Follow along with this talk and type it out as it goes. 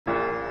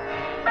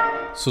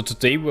So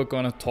today we're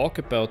gonna talk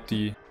about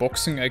the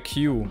boxing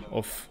IQ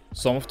of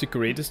some of the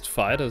greatest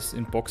fighters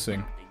in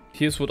boxing.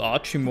 Here's what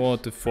Archie Moore,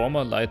 the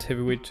former light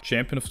heavyweight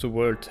champion of the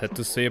world, had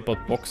to say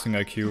about boxing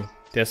IQ.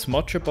 There's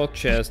much about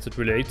jazz that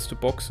relates to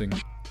boxing.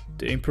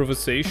 The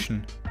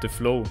improvisation, the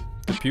flow,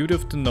 the beauty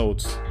of the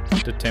notes,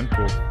 the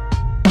tempo.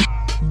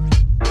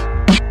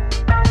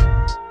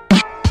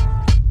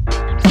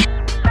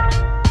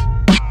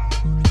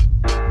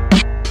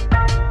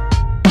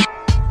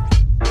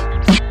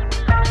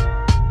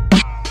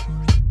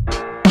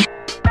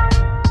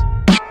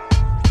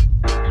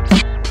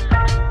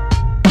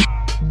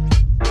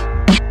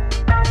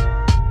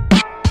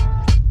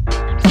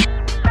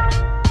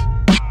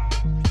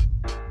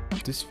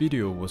 This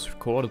video was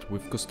recorded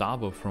with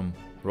Gustavo from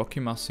Rocky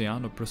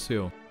Marciano,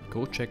 Brazil.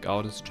 Go check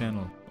out his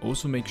channel.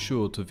 Also make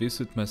sure to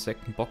visit my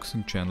second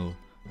boxing channel,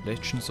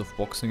 Legends of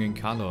Boxing in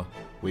Color,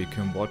 where you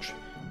can watch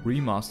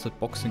remastered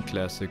boxing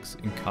classics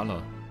in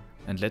color.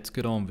 And let's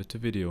get on with the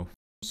video.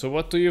 So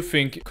what do you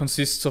think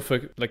consists of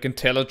a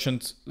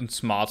intelligent and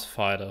smart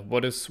fighter?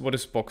 What is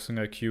boxing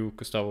IQ,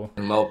 Gustavo?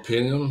 In my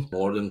opinion,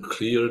 more than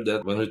clear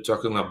that when we're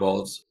talking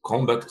about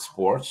combat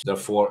sports,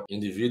 therefore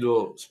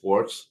individual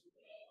sports,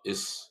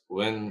 is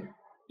when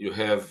you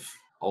have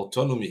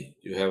autonomy,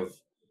 you have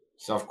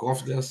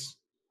self-confidence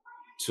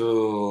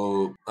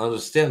to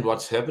understand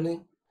what's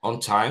happening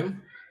on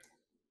time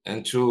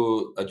and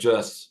to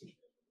adjust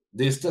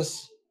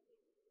distance,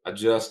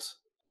 adjust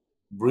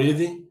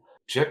breathing,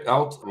 check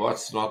out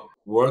what's not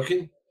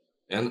working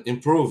and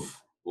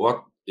improve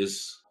what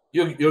is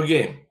your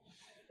game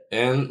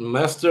and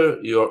master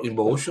your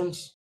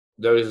emotions.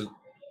 There is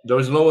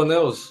no one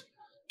else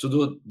to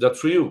do that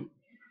for you.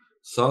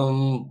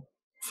 Some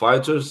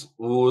fighters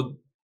would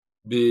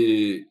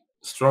be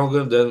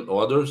stronger than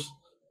others,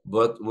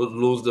 but would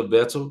lose the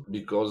battle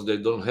because they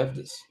don't have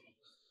this.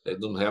 They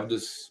don't have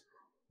this.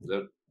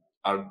 They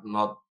are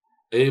not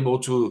able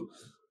to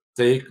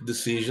take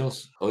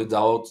decisions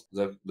without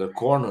the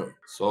corner.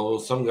 So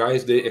some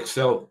guys, they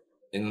excel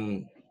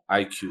in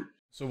IQ.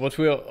 So what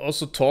we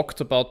also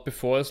talked about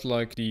before is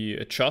like the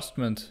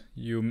adjustment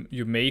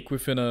you make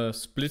within a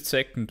split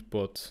second,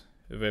 but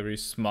a very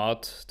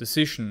smart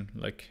decision.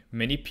 Like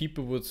many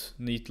people would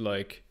need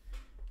like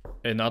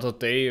another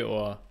day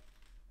or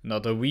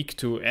another week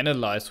to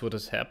analyze what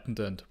has happened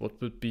and what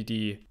would be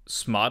the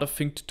smarter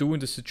thing to do in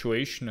the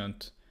situation.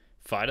 And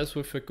fighters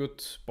with a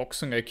good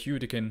boxing IQ,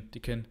 they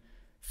can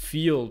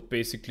feel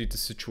basically the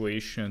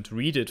situation and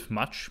read it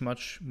much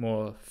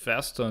more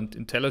faster and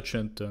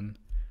intelligent than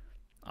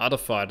other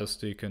fighters.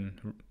 They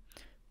can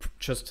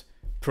just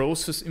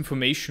process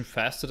information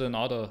faster than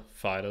other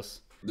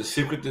fighters. The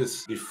secret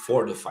is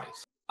before the fight.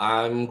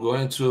 I'm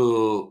going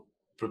to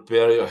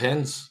prepare your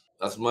hands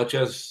as much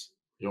as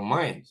your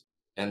mind,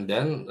 and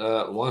then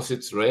once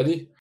it's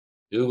ready,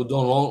 you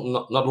no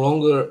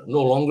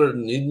longer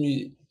need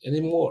me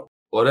anymore.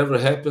 Whatever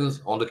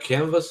happens on the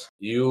canvas,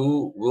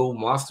 you will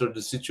master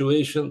the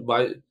situation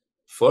by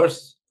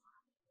first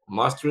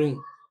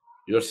mastering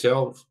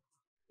yourself,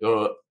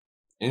 your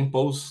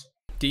impulse.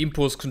 The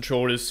impulse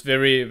control is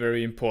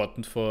very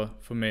important for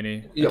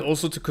many. Yeah. And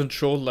also to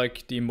control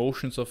like the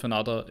emotions of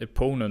another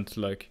opponent,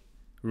 like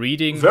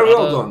reading. Very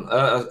well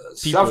done.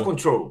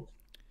 Self-control.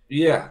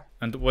 Yeah.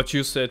 And what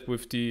you said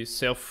with the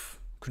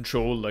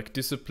self-control, like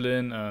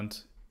discipline and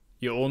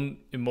your own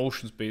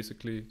emotions,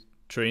 basically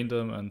train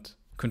them and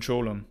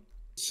control them.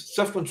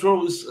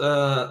 Self-control is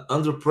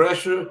under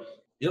pressure,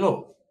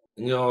 in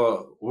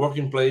your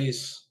working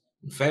place,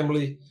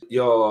 family,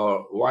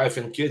 your wife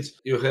and kids.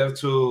 You have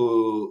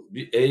to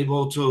be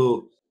able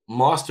to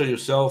master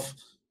yourself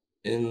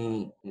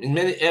in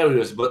many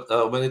areas, but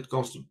when it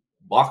comes to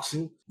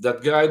boxing,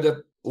 that guy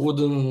that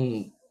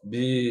wouldn't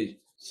be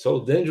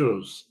so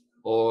dangerous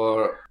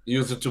or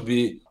used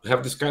to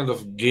have this kind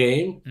of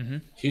game,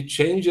 he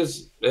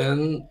changes,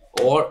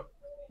 or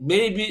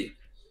maybe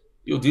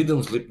you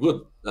didn't sleep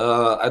good.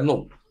 I don't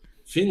know.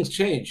 Things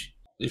change.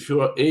 If you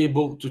are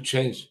able to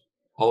change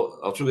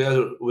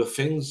altogether with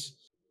things,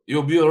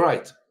 you'll be all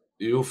right.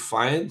 You'll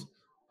find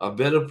a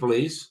better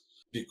place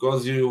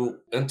because you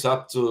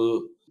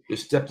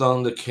stepped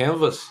on the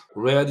canvas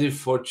ready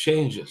for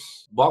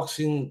changes.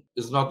 Boxing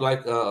is not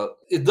like,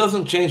 it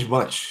doesn't change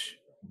much,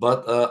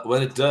 but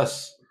when it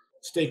does,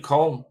 stay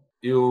calm,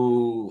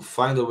 you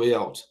find a way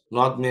out.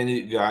 Not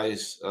many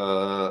guys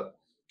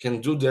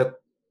can do that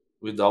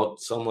without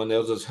someone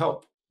else's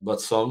help, but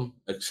some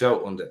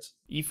excel on that.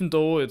 Even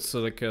though it's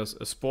like a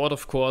sport,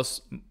 of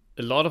course,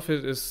 a lot of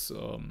it is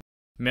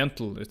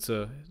mental. It's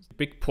a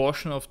big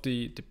portion of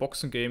the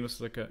boxing game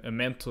is like a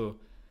mental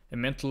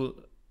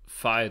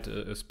fight,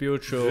 a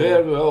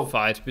spiritual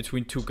fight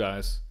between two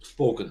guys.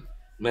 Spoken,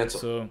 mental.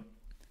 So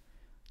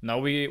now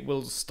we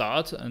will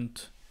start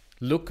and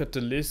look at the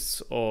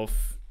lists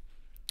of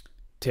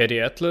Teddy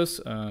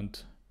Atlas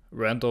and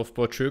Randolph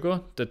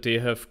that they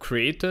have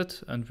created,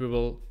 and we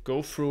will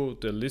go through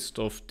the list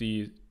of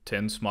the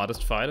 10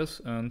 smartest fighters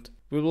and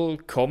we will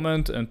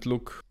comment and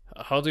look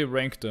how they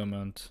rank them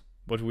and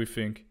what we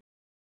think.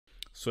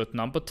 So at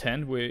number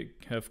 10 we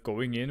have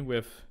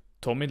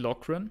Tommy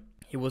Loughran.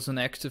 He was an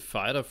active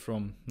fighter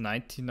from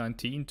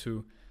 1919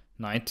 to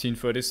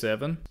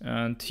 1937,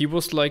 and he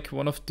was like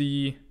one of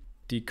the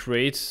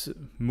great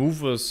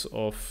movers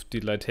of the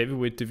light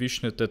heavyweight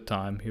division at that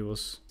time.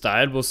 His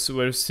style was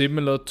very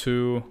similar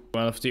to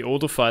one of the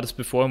older fighters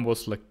before him,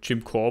 was like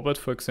Jim Corbett,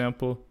 for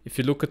example. If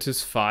you look at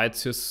his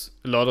fights, he has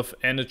a lot of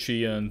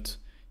energy, and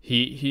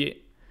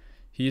he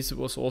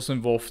was also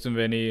involved in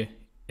many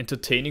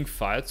entertaining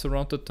fights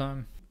around that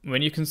time.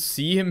 When you can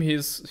see him, he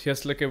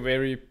has like a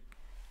very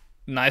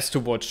nice to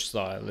watch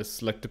style.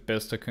 It's like the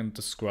best I can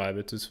describe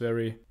it. It's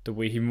very the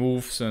way he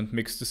moves and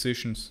makes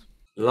decisions.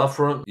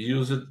 Loughran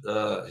used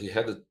he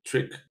had a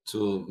trick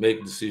to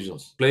make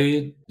decisions.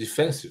 Play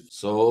defensive,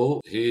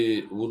 so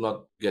he would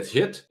not get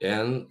hit,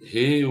 and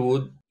he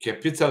would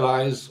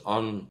capitalize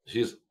on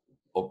his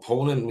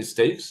opponent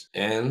mistakes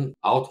and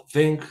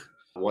outthink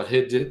what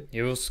he did.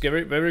 He was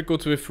very, very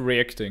good with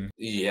reacting.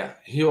 Yeah,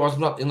 he was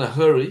not in a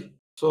hurry,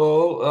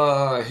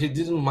 so he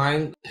didn't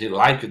mind. He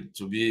liked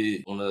to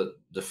be on a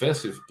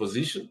defensive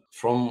position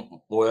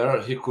from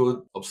where he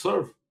could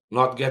observe,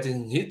 not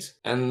getting hit,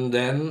 and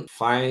then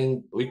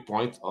find weak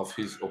point of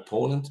his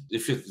opponent.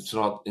 If it's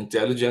not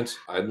intelligent,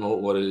 I don't know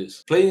what it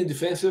is. Playing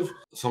defensive,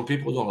 some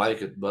people don't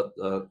like it, but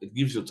it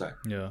gives you time.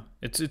 Yeah,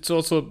 it's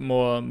also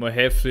more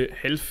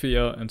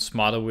healthier and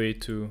smarter way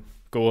to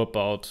go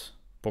about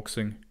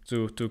boxing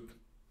to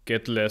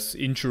get less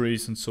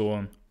injuries and so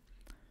on.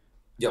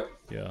 Yep.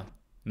 Yeah.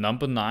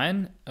 Number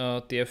 9,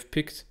 they have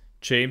picked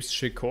James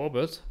J.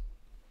 Corbett,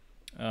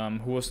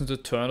 who was in the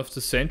turn of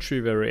the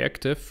century very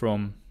active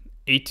from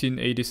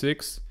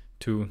 1886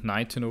 to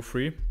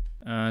 1903,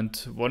 and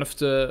one of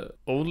the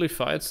only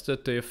fights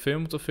that they have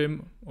filmed of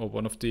him, or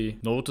one of the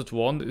noted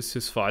one, is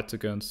his fight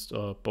against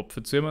Bob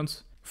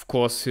Fitzsimmons. Of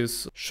course,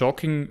 his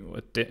shocking,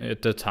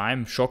 at the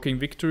time, shocking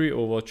victory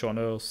over John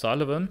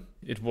O'Sullivan.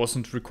 It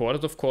wasn't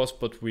recorded, of course,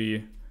 but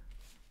we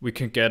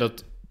can gather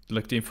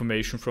like the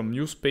information from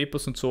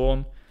newspapers and so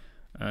on.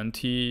 And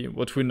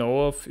what we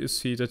know of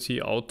is that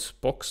he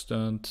outboxed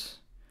and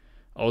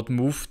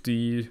outmoved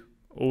the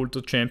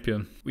older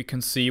champion. We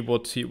can see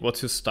what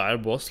his style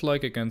was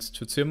like against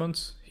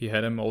Fitzsimmons. He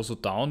had him also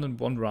down in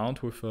one round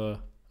with I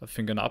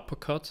think an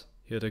uppercut.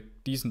 He had a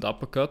decent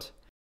uppercut,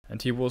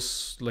 and he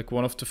was like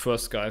one of the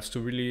first guys to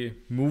really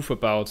move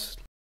about,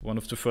 one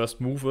of the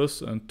first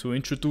movers, and to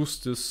introduce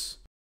this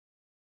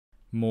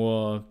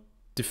more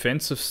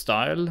defensive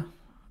style.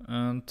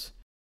 And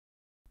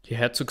he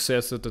had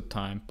success at the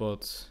time,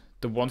 but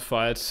the one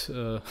fight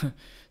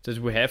that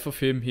we have of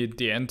him, in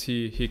the end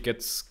he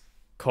gets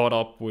caught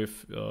up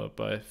with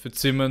by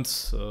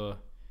Fitzsimmons,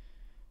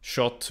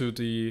 shot to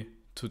the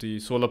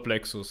solar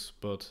plexus.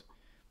 But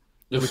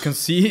we can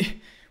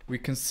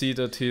see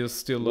that he is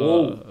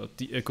still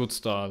a good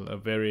style, a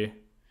very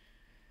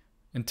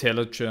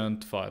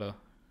intelligent fighter.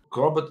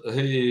 Corbett,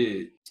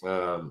 he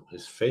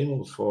is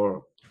famous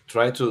for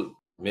trying to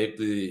make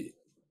the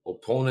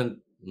opponent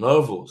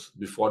nervous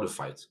before the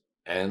fight,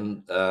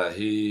 and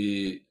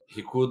he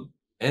could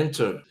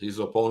enter his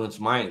opponent's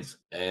mind.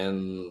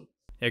 And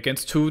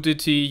against who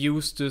did he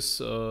use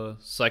this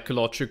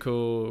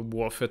psychological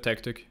warfare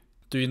tactic?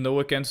 Do you know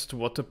against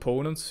what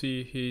opponents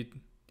he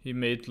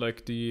made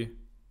like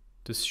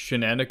this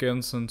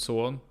shenanigans and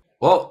so on?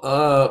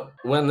 Well,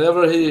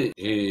 whenever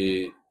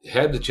he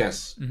had the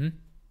chance,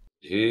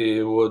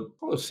 he would,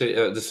 I would say,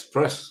 this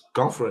press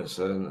conference,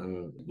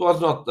 and it was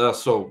not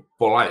so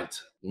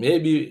polite.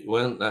 Maybe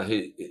when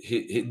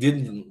he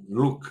didn't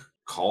look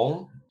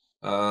calm,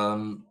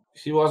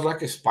 he was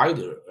like a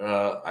spider.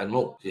 I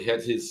know he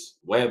had his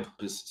web,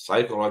 his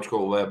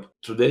psychological web.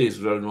 Today is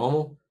very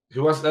normal. He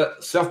was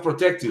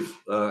self-protective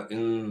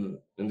in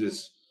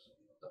this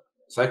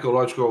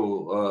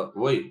psychological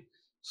way.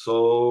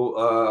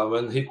 So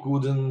when he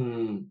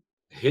couldn't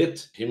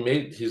hit, he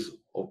made his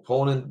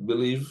opponent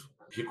believe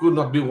he could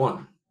not be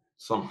won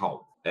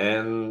somehow,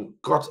 and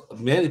got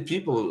many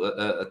people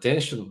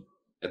attention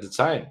at the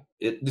time.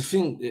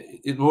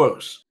 It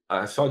works.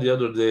 I saw the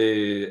other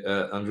day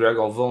André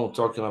Galvão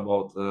talking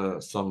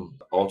about some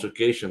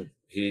altercation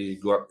he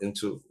got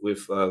into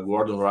with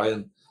Gordon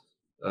Ryan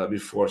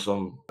before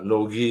some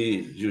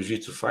no-gi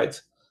jiu-jitsu fight.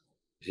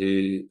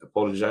 He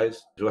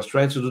apologized. He was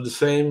trying to do the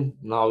same.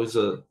 Now it's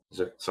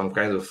some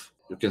kind of,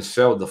 you can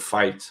sell the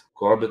fight.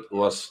 Corbett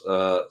was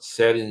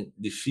selling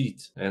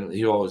defeat, and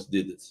he always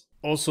did it.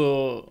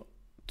 Also,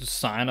 the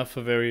sign of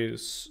a very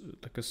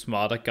like a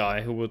smarter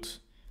guy who would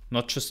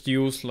not just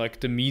use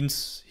like the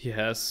means he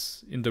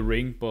has in the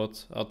ring,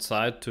 but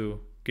outside to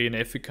gain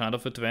every kind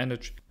of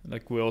advantage.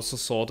 Like we also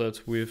saw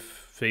that with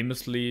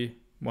famously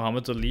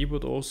Muhammad Ali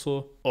would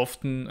also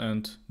often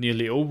and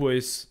nearly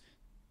always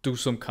do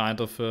some kind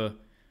of a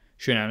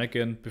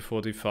shenanigan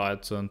before the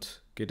fight and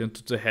get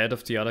into the head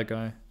of the other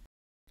guy.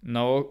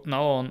 Now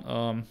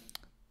on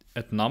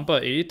at number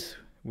 8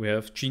 we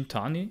have Gene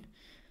Tunney.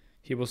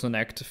 He was an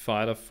active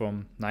fighter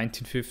from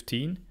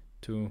 1915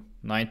 to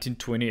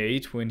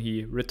 1928 when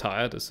he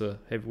retired as a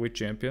heavyweight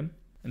champion.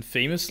 And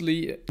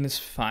famously, in his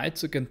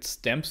fights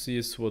against Dempsey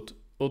is what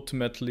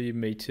ultimately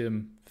made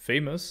him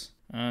famous.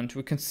 And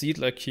we can see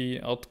like he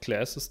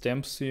outclasses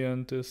Dempsey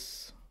and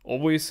is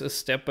always a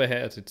step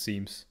ahead, it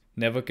seems.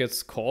 Never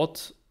gets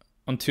caught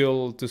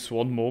until this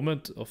one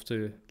moment of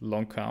the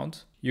long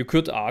count. You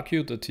could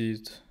argue that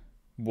he'd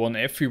won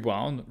every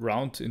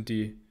round in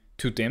the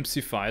 2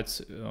 Dempsey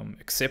fights,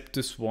 except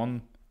this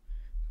one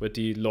where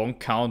the long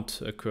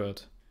count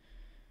occurred.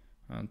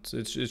 And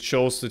it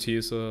shows that he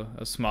is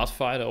a smart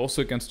fighter,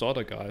 also against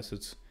other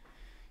guys.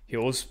 He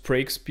always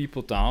breaks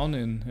people down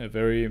in a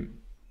very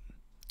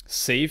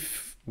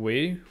safe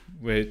way,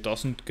 where he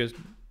doesn't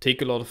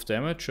take a lot of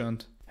damage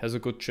and has a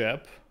good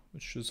jab,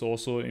 which is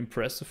also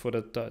impressive for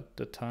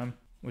that time.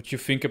 What do you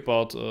think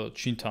about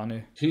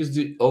Tunney? He's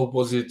the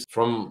opposite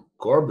from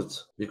Corbett,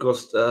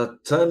 because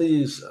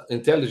Tunney's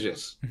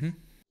intelligence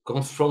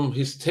comes from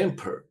his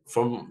temper,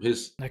 from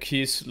his... Like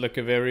he's like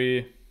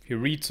he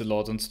reads a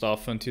lot and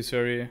stuff, and he's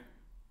very...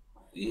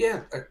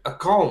 Yeah, a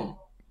calm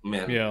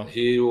man. Yeah.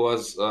 He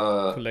was...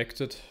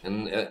 collected.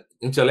 An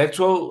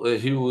intellectual.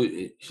 He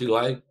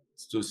liked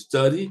to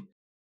study.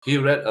 He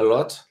read a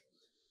lot.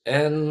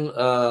 And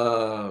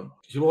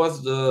he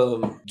was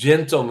the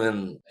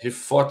gentleman. He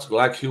fought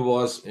like he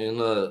was in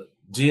a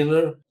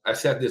dinner. I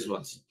said this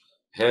once,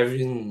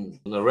 in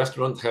a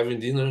restaurant, having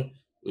dinner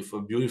with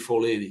a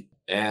beautiful lady,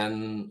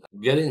 and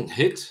getting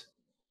hit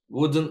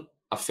wouldn't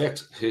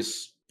affect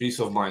his peace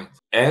of mind.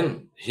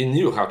 And he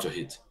knew how to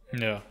hit.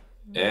 Yeah.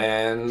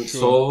 And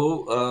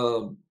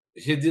so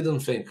he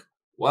didn't think,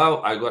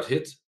 well, I got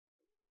hit,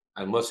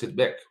 I must hit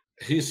back.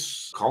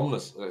 His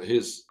calmness,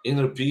 his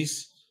inner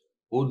peace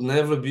would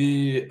never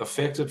be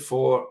affected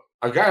for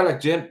a guy like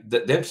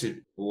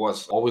Dempsey, who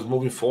was always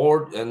moving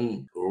forward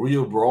and a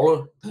real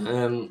brawler,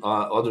 and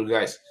other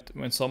guys.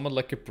 When someone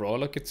like a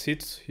brawler gets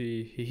hit,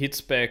 he hits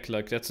back.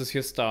 Like that's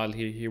his style.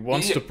 He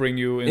wants to bring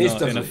you in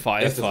a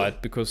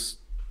firefight, because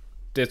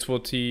that's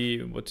what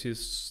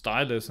his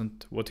style is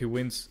and what he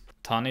wins.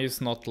 Tunney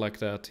is not like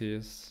that. He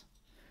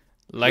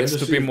likes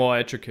to be more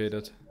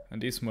educated,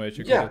 and is more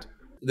educated. Yeah,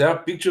 there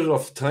are pictures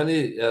of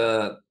Tunney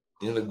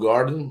in the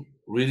garden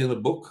reading a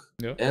book,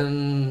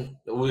 and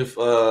with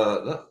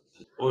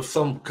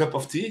some cup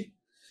of tea,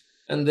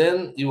 and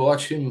then you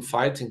watch him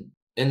fighting,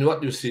 and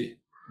what you see?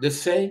 The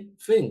same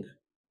thing.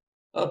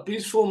 A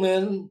peaceful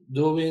man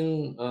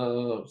doing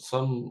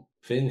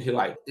something he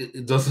likes.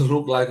 It doesn't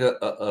look like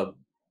a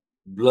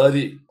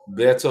bloody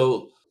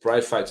battle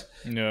pride fight.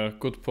 Yeah,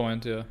 good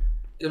point. Yeah.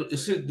 You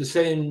see the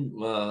same.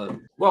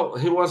 Well,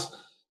 he was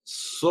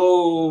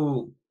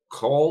so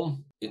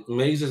calm. It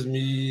amazes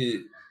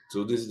me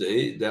to this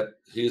day that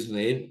his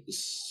name is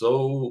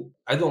so...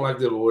 I don't like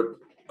the word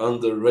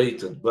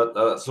underrated,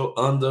 but so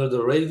under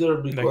the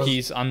radar, because like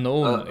he's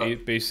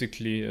unknown.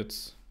 Basically,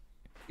 it's...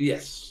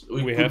 Yes,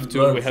 we have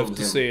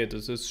to say it.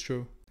 This is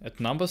true. At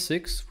number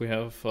 6, we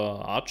have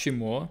Archie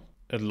Moore,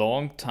 a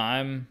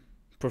long-time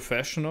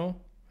professional.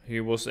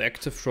 He was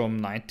active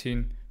from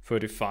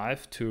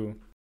 1935 to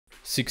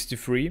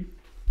 63.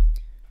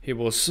 He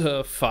was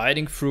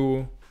fighting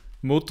through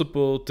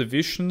multiple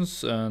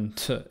divisions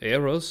and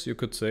eras, you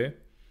could say.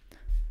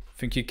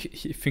 I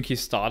think he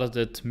started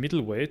at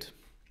middleweight,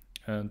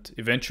 and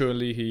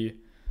eventually he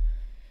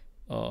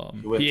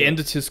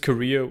ended his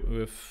career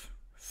with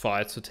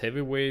fights at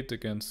heavyweight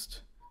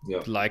against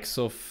the likes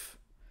of...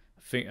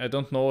 I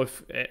don't know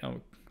if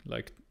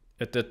like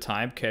at that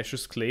time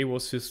Cassius Clay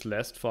was his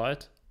last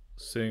fight.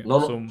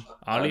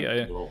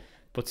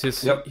 But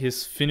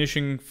his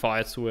finishing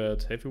fights were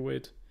at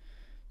heavyweight.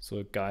 So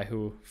a guy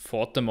who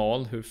fought them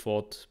all, who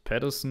fought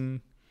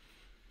Patterson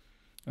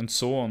and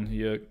so on.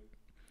 He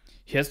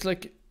has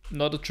like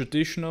not a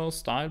traditional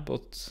style,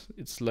 but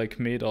it's like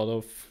made out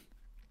of...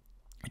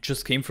 It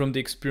just came from the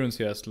experience.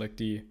 He has like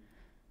the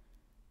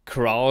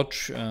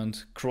crouch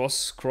and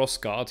cross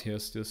guard. He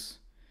has this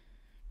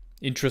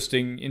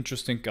interesting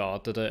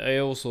guard that I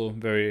also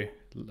very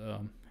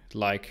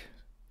like,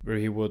 where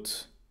he would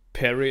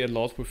parry a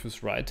lot with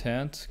his right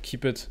hand,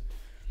 keep it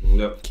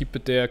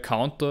there,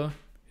 counter.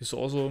 It's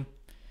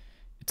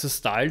a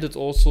style that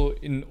also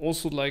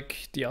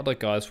like the other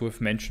guys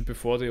we've mentioned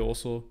before, they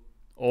also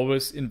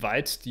always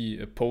invite the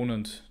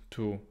opponent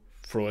to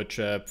throw a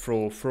jab,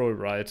 throw a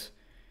right,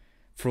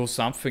 throw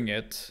something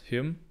at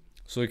him,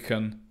 so he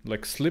can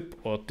like slip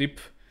or dip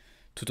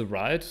to the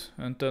right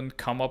and then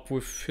come up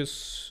with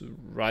his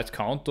right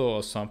counter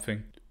or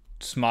something.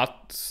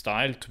 Smart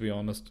style, to be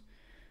honest.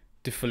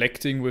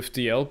 Deflecting with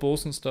the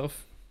elbows and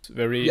stuff. It's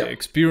very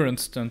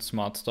experienced and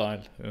smart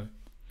style.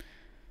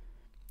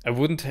 I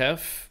wouldn't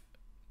have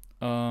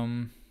how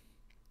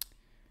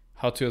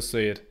to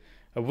say it?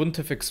 I wouldn't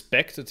have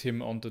expected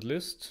him on the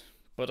list,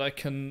 but I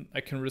can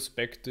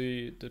respect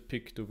the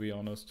pick, to be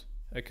honest.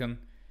 I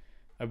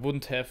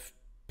wouldn't have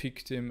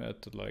picked him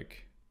at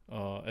like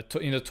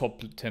in the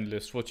top 10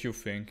 list. What do you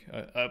think?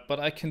 But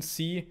I can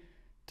see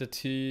that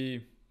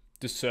he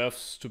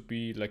deserves to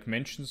be like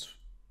mentions,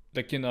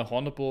 like in a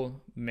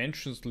honorable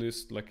mentions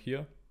list, like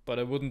here. But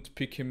I wouldn't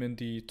pick him in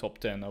the top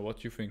 10. What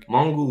do you think?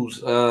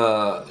 Mongoose,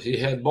 he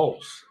had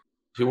balls.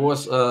 He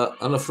was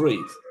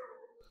unafraid.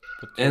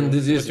 And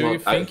this is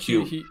not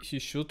IQ. He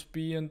should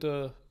be in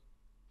the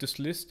this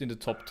list, in the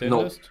top 10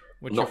 No, list?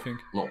 What do you no, think?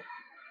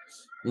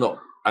 no.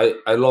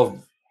 I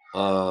love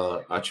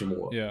Archie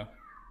Moore, Yeah,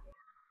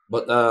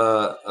 but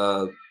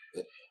I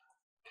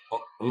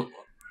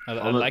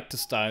on a like the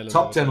style a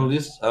top lot. 10 Yeah,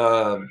 list,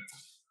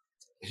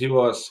 he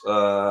was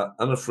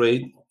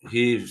unafraid.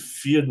 He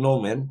feared no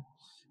man.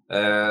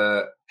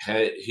 Uh,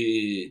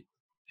 he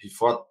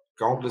fought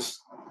countless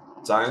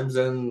times,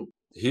 and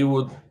he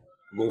would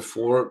go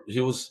forward.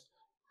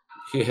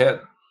 He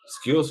had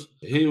skills.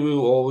 He will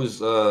always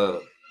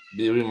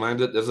be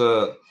reminded as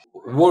a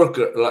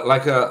worker,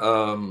 like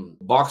a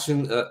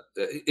boxing.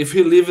 If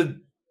he lived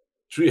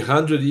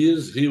 300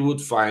 years, he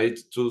would fight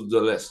to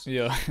the last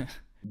yeah.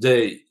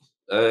 day.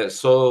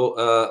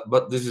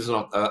 But this is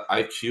not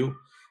IQ.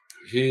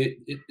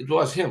 It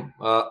was him,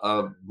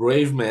 a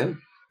brave man,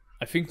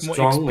 I think more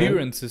strong man.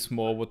 experience is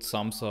more what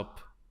sums up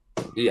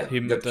Yeah,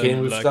 him that came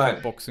than with like a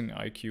time. boxing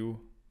IQ.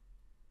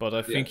 But I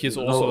Yeah, think he's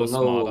also no, a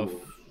smarter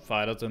no.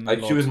 fighter than a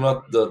IQ is lot.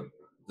 not the.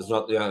 It's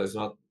not. Yeah, it's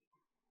not.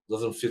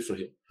 Doesn't fit for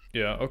him.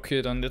 Yeah,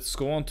 okay, then let's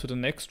go on to the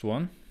next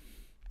one.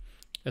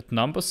 At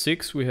number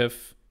 6, we have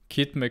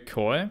Kid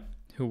McCoy,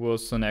 who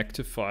was an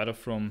active fighter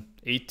from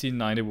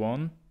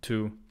 1891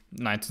 to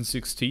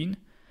 1916.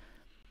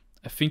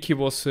 I think he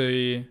was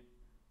a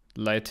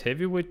light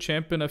heavyweight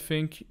champion, I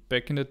think,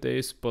 back in the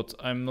days, but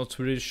I'm not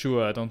really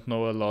sure. I don't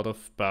know a lot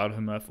about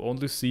him. I've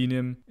only seen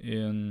him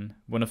in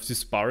one of the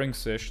sparring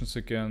sessions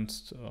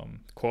against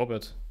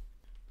Corbett,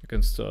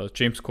 against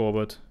James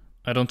Corbett.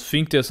 I don't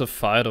think there's a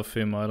fight of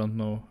him. I don't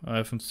know. I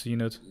haven't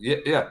seen it.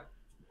 Yeah.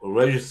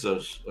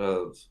 Registers.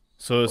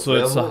 So it's a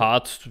available.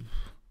 hard.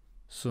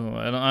 So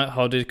I don't know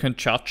how they can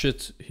judge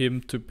it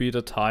him to be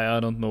that high.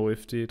 I don't know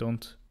if they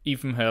don't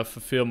even have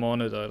a film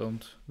on it. I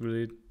don't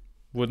really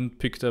wouldn't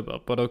pick that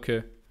up. But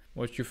okay,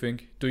 what do you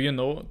think? Do you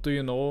know? Do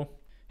you know?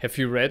 Have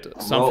you read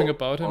something No,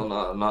 about him?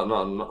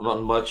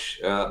 not much.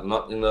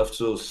 Not enough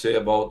to say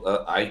about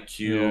IQ.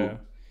 Yeah,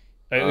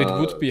 it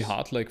would be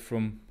hard. Like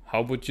from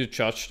how would you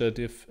judge that?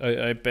 If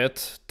I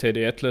bet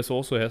Teddy Atlas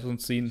also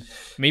hasn't seen.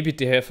 Maybe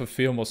they have a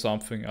film or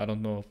something. I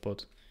don't know,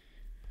 but.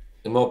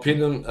 In my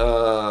opinion,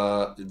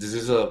 this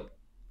is a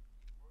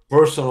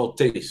personal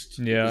taste. It's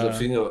a Yeah,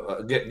 thing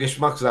of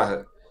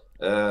Geschmackssache.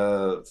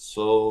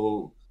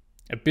 So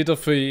a bit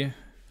of a.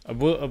 I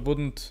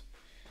wouldn't.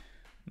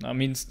 I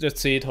mean, let's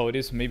say it how it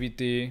is. Maybe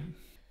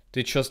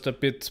they just a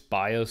bit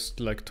biased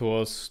like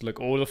towards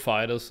like older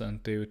fighters, and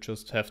they would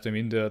just have them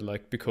in there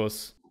like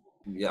because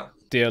yeah,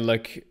 they're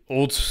like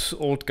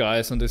old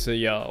guys, and they say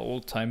yeah,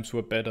 old times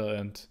were better,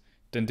 and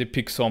then they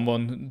pick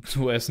someone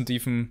who hasn't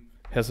even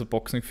has a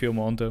boxing film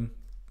on them.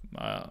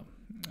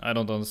 I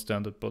don't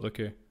understand it, but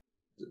okay.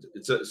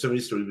 it's a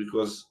mystery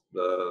because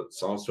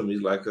sounds to me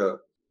like a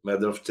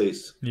matter of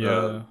taste.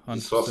 Yeah,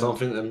 You saw 100%.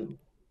 something and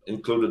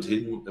included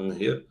him in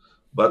here,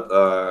 but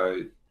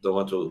I don't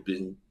want to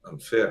be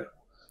unfair.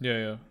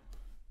 Yeah.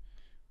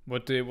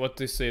 What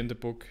they say in the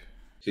book.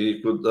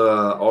 He could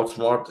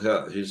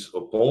outsmart his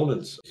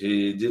opponents.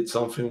 He did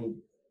something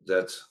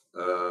that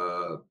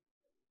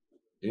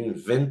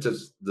invented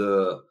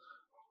the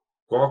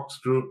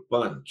corkscrew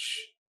punch.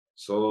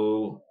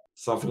 So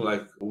something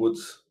like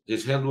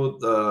his hand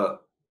would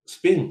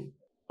spin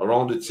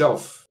around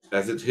itself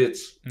as it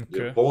hits the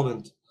Okay.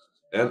 opponent,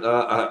 and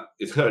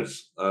it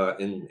hurts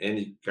in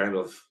any kind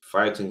of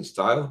fighting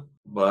style.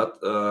 But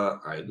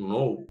I don't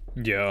know.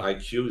 Yeah.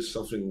 IQ is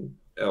something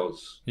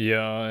else.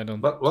 Yeah, I don't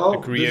But well,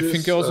 agree. I this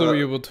think is also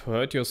you would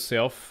hurt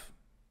yourself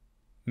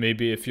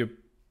maybe if you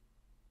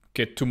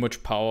get too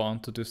much power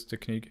onto this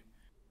technique.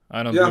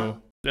 I don't yeah.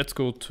 know. Let's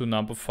go to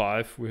number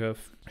 5. We have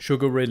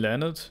Sugar Ray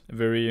Leonard,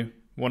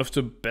 one of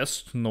the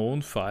best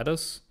known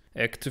fighters,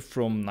 active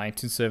from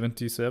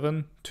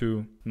 1977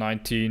 to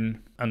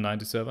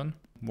 1997.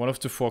 One of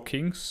the 4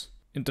 kings.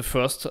 In the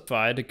first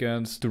fight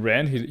against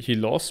Loughran, he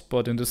lost,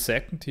 but in the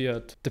second he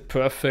had the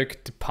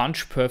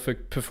punch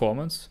perfect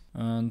performance.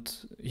 And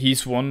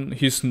he's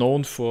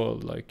known for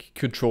like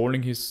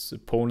controlling his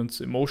opponents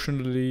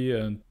emotionally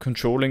and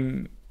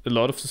controlling a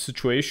lot of the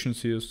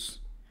situations. He was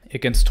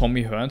against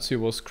Tommy Hearns. He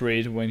was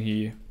great when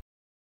he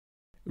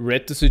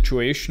read the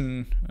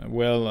situation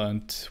well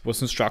and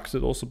was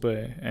instructed also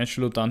by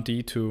Angelo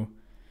Dundee to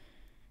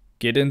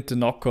get in the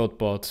knockout,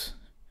 but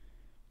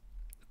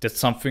that's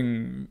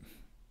something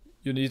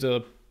you need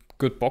a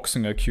good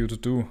boxing IQ to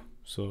do.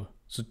 So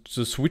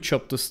to switch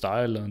up the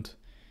style and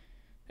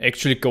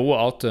actually go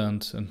out there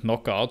and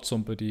knock out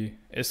somebody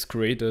as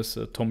great as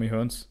Tommy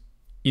Hearns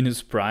in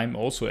his prime,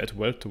 also at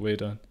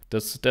welterweight.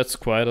 That's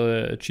quite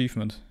an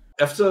achievement.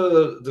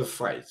 After the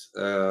fight,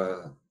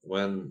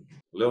 when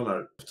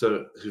Leonard,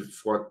 after he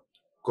fought,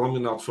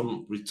 coming out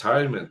from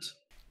retirement,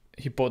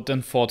 he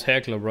then fought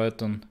Hagler,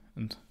 right?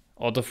 And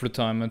out of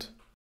retirement.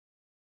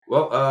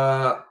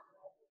 Well,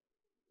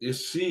 you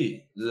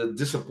see the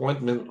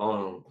disappointment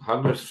on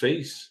Hagler's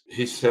face.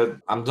 He said,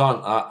 "I'm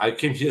done. I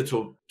came here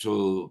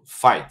to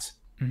fight."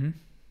 Mm-hmm.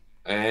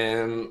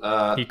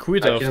 And he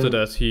quit after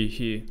that.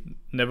 He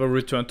never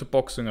returned to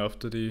boxing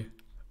after the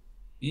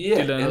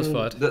Leonard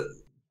fight.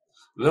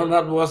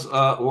 Leonard was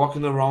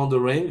walking around the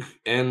ring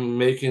and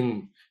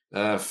making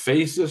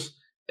faces,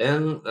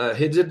 and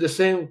he did the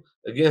same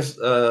against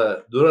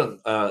Duran.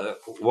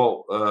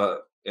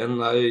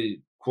 And I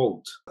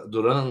quote: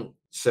 Duran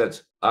said,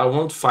 "I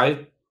won't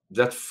fight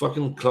that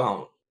fucking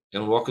clown,"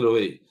 and walked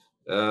away.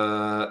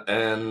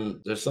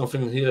 And there's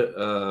something here,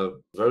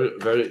 very,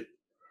 very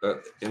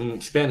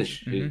in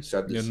Spanish. He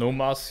said Yeah, this. no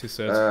mas, he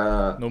said.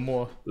 No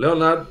more.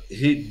 Leonard,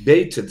 he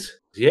baited.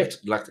 He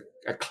acted like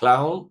a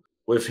clown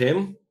with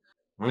him,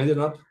 ended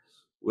up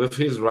with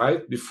his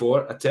right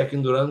before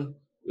attacking Duran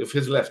with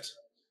his left.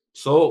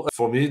 So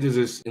for me, this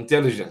is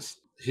intelligence.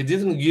 He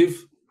didn't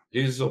give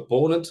his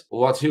opponent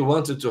what he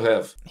wanted to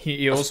have.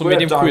 He A also square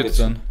made him target. quit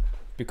then,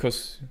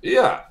 because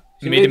Yeah,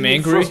 he made him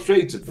angry,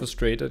 frustrated.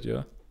 frustrated,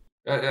 yeah.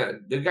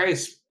 The guy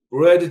is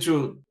ready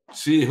to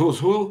see who's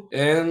who,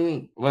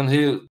 and when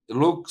he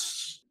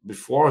looks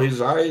before his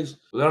eyes,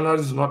 Leonard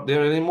is not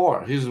there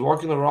anymore. He's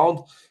walking around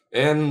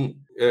and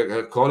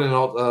calling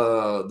out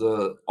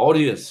the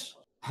audience.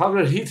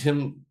 Hagler hit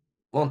him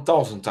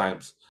 1,000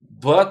 times,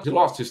 but he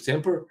lost his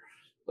temper,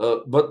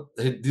 but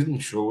he didn't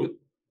show it.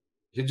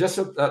 He just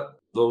said that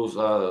those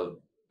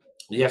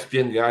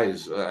ESPN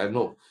guys, I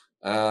know,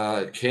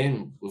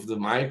 came with the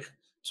mic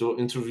to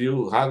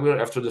interview Hagler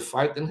after the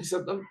fight, and he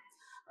said,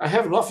 I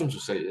have nothing to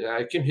say.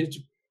 I came here to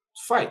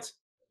fight.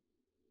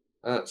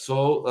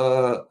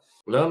 So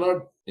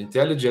Leonard,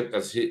 intelligent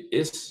as he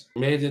is,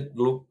 made it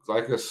look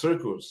like a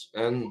circus,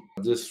 and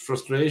this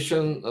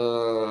frustration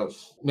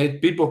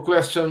made people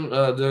question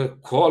the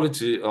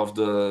quality of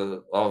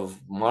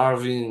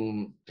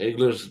Marvin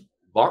Hagler's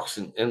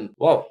boxing. And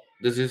wow,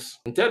 this is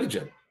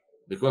intelligent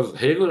because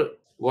Hagler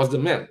was the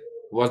man,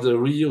 was the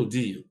real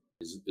deal.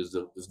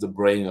 Is the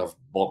brain of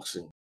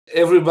boxing.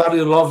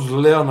 Everybody loves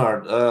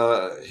Leonard.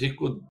 He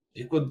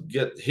could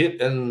get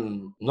hit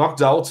and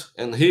knocked out,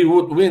 and he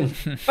would win.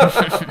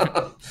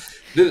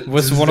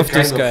 Was one of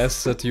those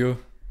guys that you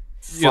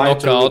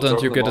knock out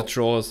and you get a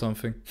draw or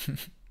something.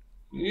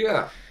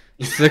 Yeah.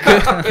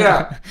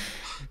 Yeah.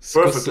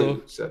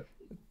 Perfectly.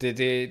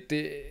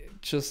 They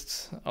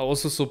just are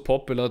also so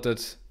popular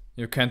that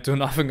you can't do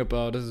nothing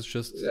about it. It's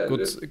just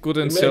good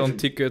and selling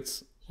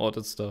tickets, all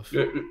that stuff.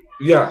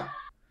 Yeah.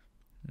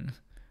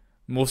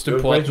 Most You're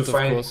important, going to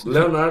find of course.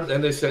 Leonard,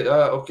 and they say,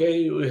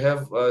 okay, we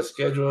have a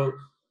schedule.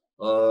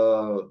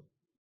 You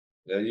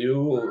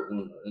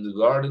in the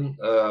garden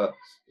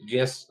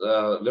against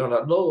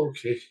Leonard. No,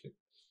 okay,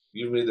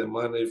 give me the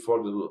money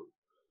for the.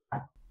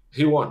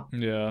 He won.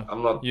 Yeah,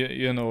 I'm not.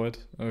 You know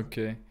it.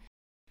 Okay.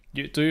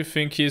 Do you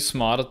think he's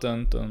smarter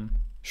than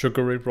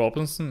Sugar Ray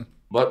Robinson?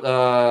 But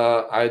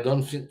I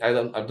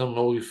don't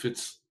know if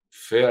it's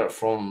fair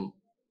for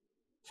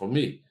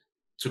me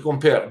to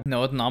compare.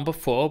 Now at number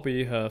 4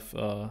 we have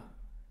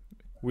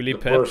Willie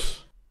Pep,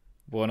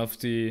 one of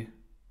the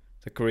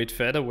great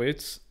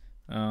featherweights,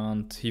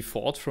 and he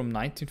fought from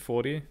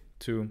 1940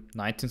 to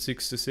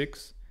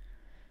 1966.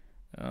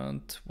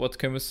 And what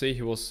can we say?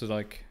 He was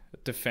like a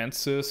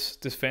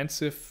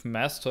defensive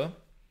master.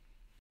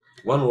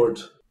 One word.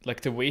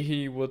 Like the way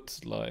he would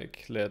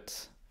like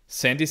let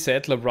Sandy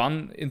Saddler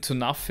run into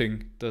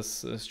nothing.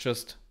 That's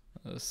just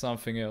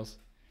something else.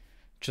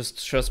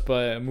 Just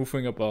by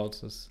moving about.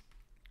 This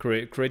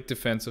great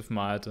defensive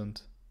mind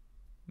and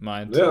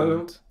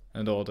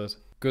all that.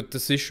 Good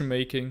decision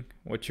making.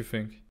 What you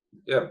think?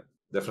 Yeah,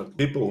 definitely.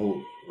 People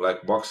who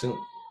like boxing,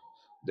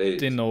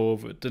 they know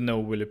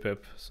Willie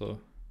Pep. So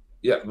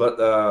yeah,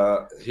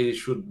 but he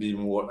should be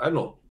more. I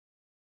know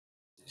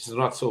he's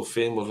not so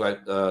famous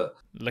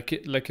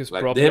like his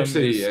like problem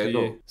Dempsey,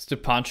 is the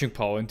punching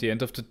power. In the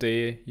end of the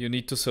day, you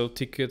need to sell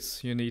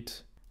tickets. You need,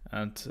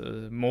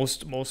 and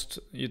most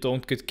you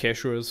don't get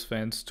casuals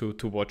fans to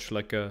watch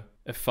like a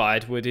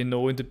fight where they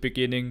know in the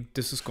beginning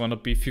this is gonna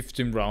be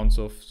 15 rounds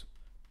of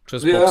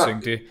just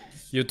boxing.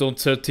 You don't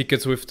sell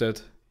tickets with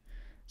that.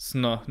 It's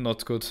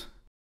not good.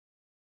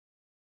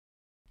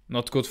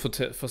 Not good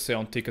for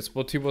selling tickets,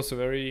 but he was a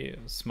very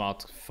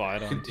smart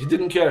fighter. He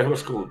didn't care. He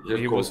was cool.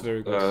 He was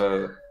very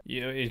good.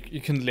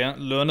 You can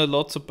learn a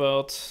lot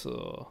about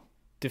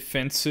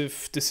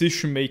defensive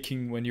decision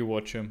making when you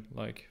watch him,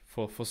 like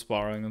for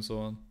sparring and so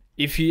on.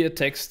 If he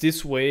attacks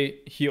this way,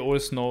 he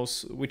always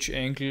knows in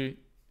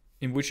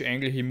which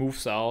angle he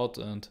moves out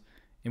and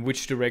in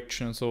which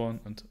direction and so on,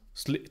 and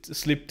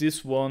slip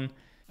this one,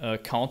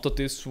 counter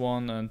this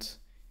one, and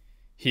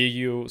here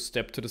you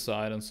step to the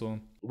side and so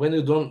on. When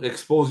you don't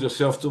expose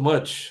yourself too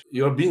much,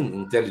 you're being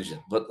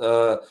intelligent, but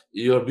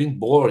you're being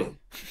boring.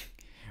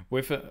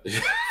 With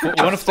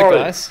one of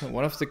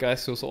the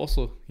guys who's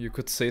also, you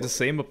could say the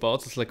same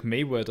about, is like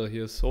Mayweather. He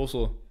is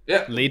also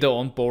later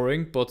on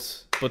boring,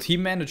 but he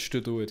managed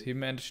to do it. He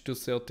managed to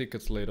sell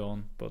tickets later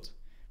on, but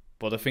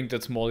I think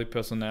that's more the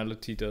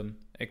personality than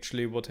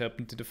actually what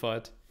happened in the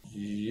fight.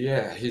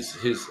 Yeah, his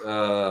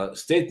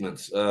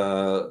statements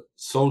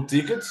sold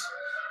tickets.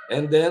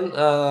 And then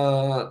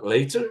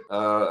later,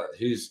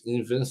 his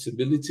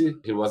invincibility,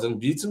 he wasn't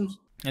beaten.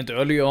 And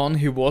early on,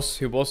 he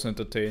was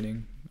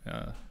entertaining.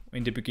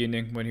 In the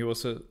beginning, when he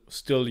was a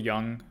still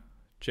young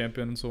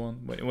champion and so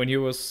on. When he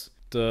was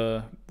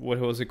what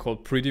was he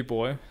called, pretty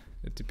boy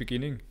at the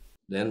beginning.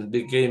 then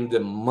became the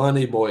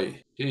money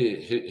boy.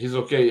 He's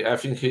okay. I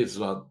think he's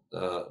not.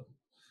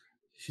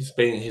 He's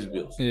paying his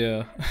bills.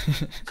 Yeah.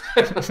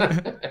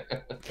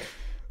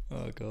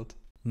 Oh god.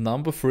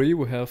 Number 3,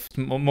 we have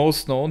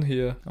most known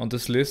here on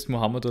this list,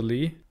 Muhammad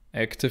Ali,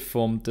 active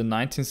from the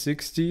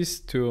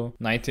 1960s to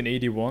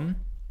 1981.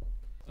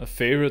 A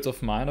favorite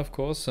of mine, of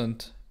course,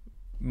 and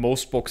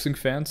most boxing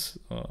fans,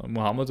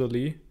 Muhammad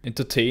Ali.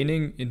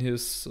 Entertaining in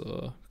his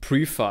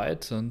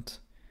pre-fight and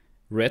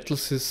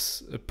rattles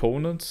his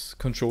opponents,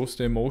 controls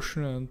the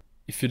emotion. And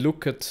if you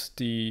look at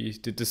the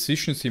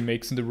decisions he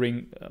makes in the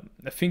ring,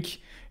 I think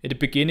at the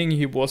beginning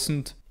he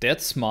wasn't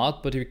that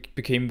smart, but he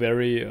became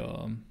very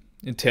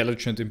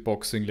intelligent in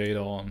boxing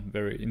later on.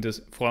 Very in this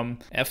from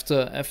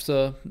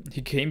after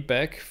he came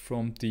back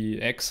from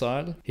the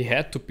exile, he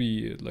had to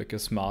be like a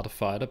smarter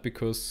fighter,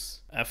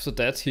 because after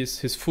that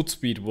his foot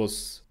speed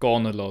was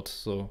gone a lot.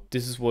 So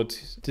this is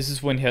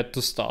when he had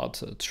to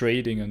start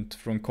trading and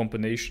from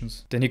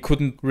combinations. Then he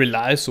couldn't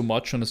rely so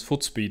much on his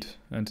foot speed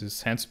and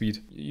his hand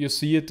speed. You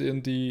see it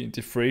in the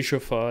Frazier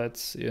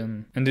fights,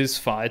 in his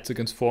fights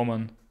against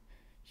Foreman.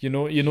 You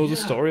know the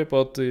story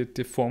about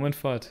the Foreman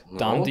fight? No.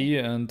 Dundee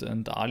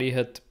and Ali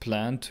had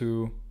planned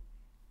to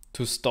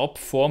stop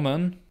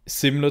Foreman,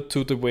 similar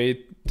to the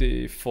way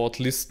they fought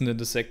Liston in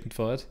the second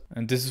fight.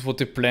 And this is what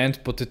they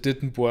planned, but it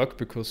didn't work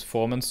because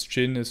Foreman's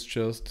chin is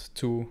just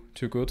too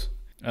good.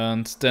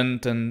 And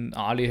then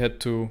Ali had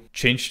to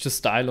change the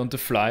style on the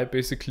fly,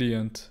 basically,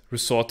 and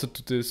resorted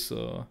to this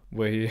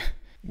where he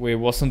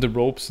was on the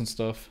ropes and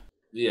stuff.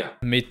 Yeah.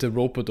 Made the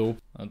rope-a-dope.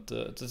 And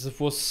this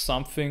was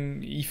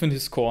something, even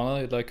his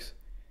corner, like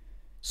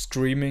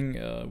screaming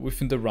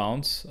within the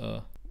rounds,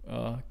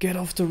 get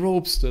off the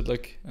ropes.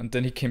 And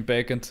then he came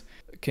back in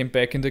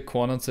the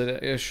corner and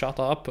said, shut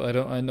up,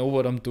 I know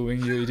what I'm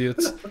doing, you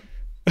idiots.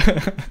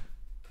 Yeah,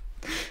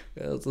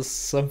 that's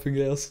something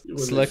else. It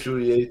was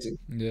infuriating.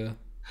 Yeah.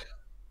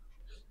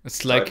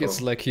 It's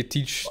like he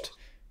teached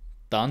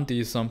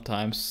Dundee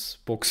sometimes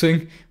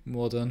boxing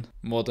more than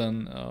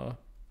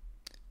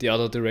the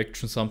other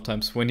direction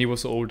sometimes when he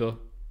was older,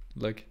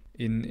 like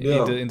in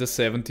the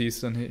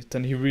 70s,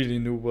 then he really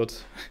knew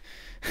what.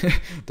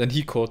 Then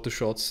he caught the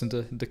shots in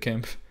the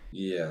camp.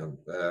 Yeah,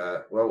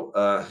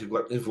 he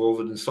got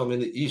involved in so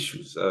many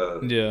issues.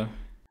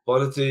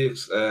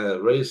 Politics,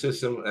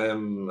 racism,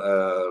 and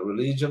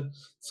religion.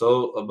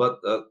 So,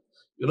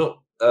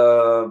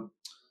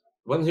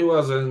 when he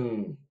was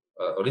an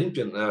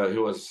Olympian, he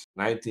was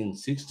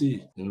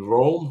 1960 in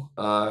Rome.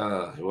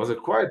 He was a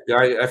quiet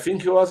guy. I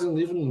think he wasn't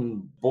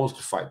even supposed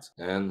to fight,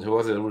 and he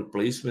was a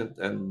replacement.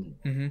 And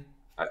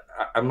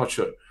I'm not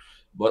sure,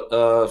 but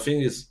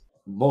thing is,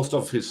 most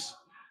of his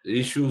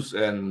issues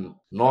and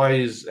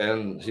noise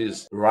and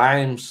his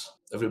rhymes,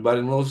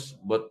 everybody knows.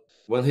 But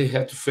when he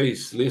had to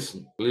face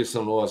Listen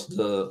was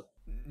the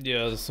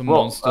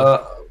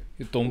monster.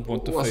 You don't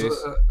want to face.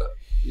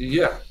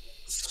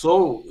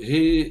 So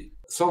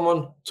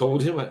someone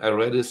told him, I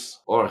read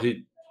this, or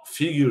he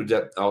figured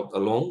that out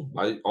alone,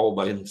 all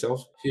by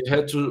himself. He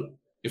had to,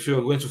 if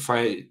you're going to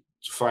fight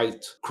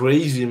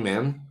crazy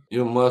men,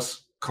 you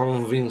must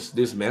convince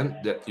this man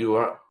that you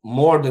are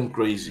more than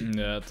crazy.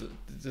 Yeah,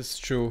 that's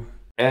true.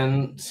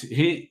 And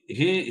he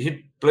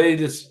played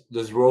this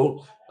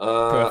role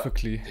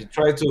perfectly. He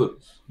tried to,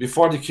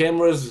 before the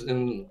cameras,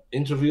 in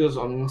interviews,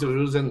 and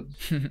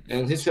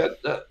and he said,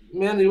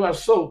 "Man, you are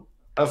so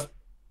up,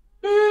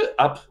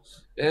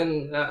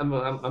 and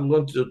I'm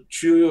going to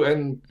chew you."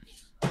 And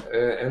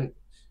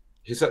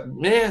he said,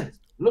 "Man,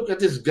 look at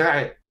this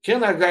guy.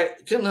 Can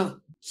a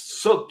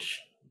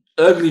such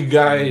ugly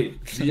guy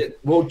be a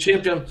world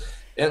champion?"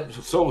 And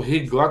so he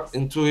got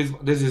into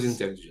this is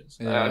intelligence.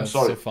 Yeah, I'm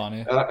sorry. So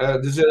funny.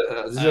 This is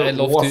I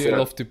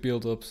love the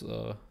build-ups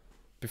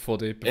before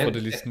the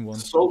Listen one.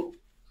 So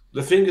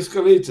the thing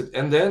escalated,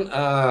 and then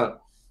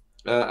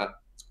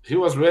he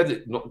was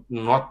ready,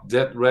 not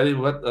that ready,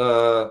 but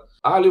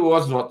Ali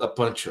was not a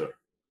puncher.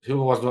 He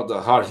was not a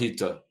hard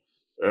hitter.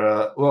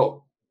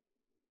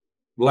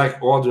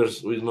 Like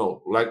others we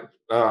know, like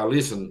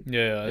Listen.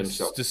 Yeah,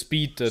 himself. It's the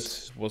speed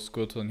that was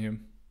good on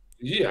him.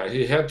 Yeah,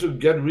 he had to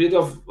get rid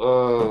of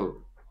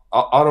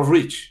out of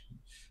reach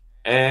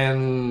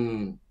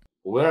and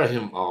wear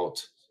him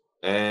out,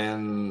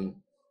 and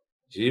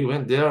he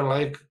went there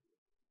like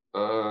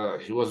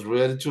he was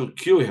ready to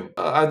kill him.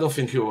 I don't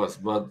think he was,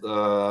 but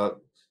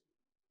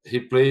he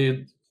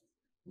played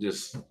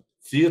this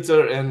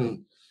theater,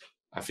 and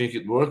I think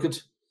it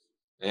worked.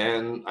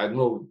 And I don't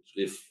know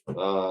if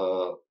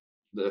the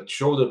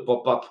shoulder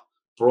pop-up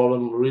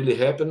problem really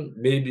happened.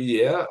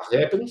 Maybe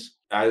happens.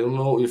 I don't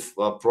know if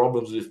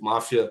problems with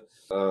mafia.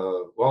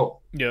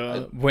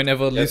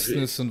 Whenever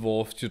Listen is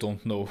involved, you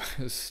don't know.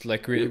 It's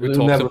like we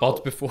talked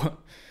about before.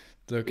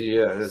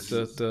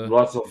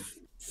 Lots of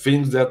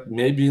things that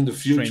maybe in the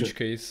future. Strange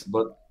case.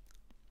 But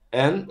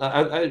that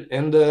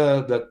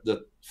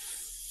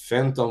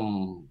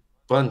phantom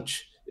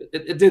punch,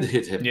 it did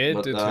hit him. Yeah,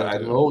 but did I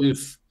don't know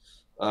if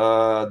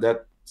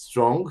that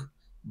strong.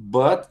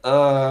 But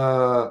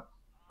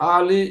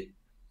Ali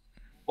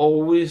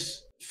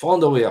always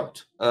found a way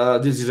out.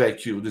 This is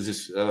IQ. This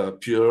is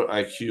pure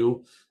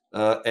IQ.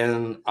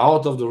 And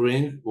out of the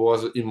ring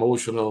was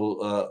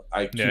emotional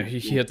IQ. Yeah,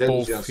 he had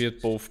both. He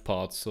had both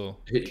parts. So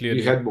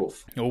clearly, he had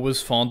both. He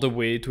always found a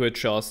way to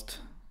adjust.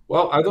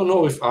 Well, I don't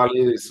know if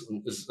Ali is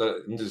in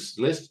this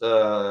list.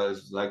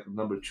 Is like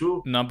number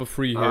 2. Number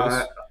 3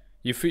 is.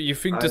 You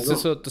think this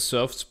is a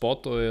deserved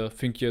spot, or you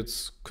think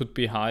it could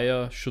be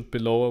higher, should be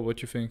lower? What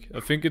do you think?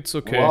 I think it's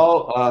okay.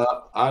 Well,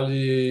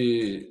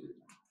 Ali,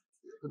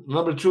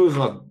 number 2 is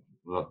not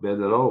bad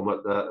at all,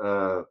 but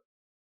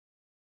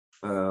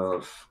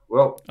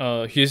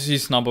well,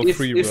 he's number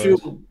 3, if right?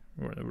 you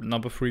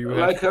number 3,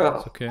 like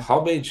okay.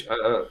 homage,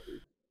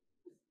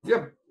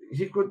 yeah,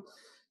 he could,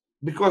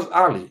 because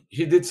Ali,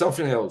 he did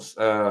something else.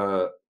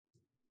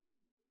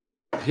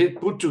 He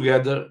put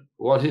together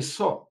what he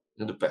saw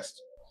in the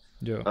past.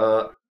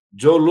 Yeah.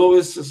 Joe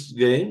Louis's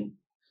game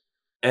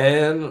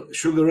and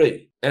Sugar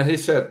Ray, and he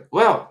said,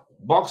 "Well,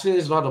 boxing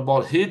is not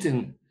about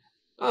hitting.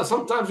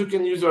 Sometimes you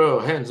can use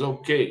your hands,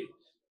 okay,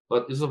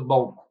 but it's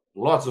about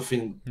lots of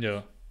things.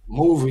 Yeah,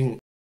 moving."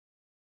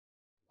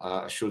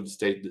 I should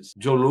state this.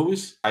 Joe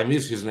Louis, I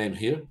miss his name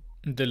here.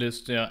 The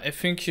list, yeah. I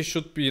think he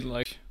should be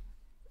like,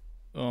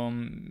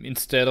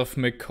 instead of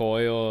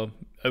McCoy, or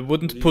I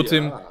wouldn't put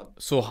him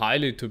so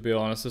highly, to be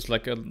honest. It's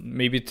like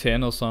maybe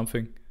 10 or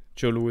something,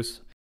 Joe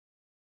Louis.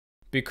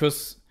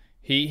 Because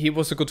he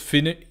was a good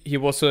he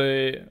was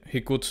a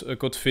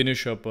good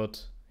finisher,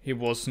 but he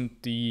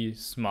wasn't the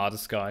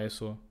smartest guy.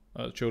 So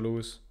Joe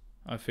Louis,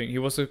 I think he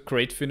was a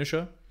great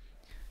finisher,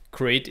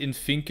 great in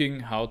thinking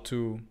how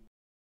to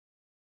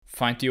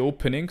find the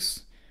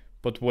openings.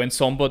 But when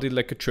somebody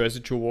like a Jersey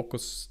Joe Walker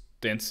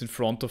stands in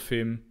front of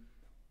him,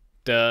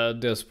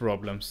 there's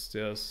problems.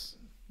 It's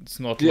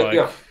not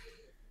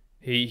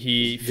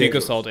he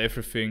figures out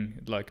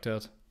everything like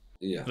that.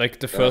 Yeah. Like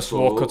the first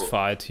walkout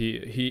fight,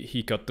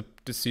 he got the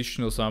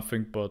decision or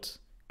something, but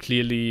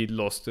clearly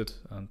lost it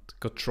and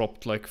got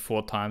dropped like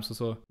 4 times or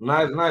so.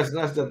 Nice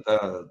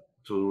that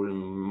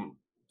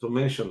to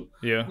mention.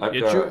 Yeah, like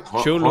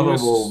Joe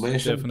Louis,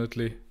 mention.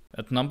 Definitely.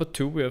 At number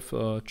 2 we have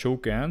Joe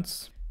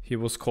Gans. He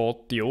was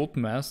called the Old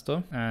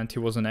Master, and he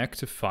was an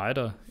active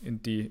fighter in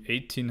the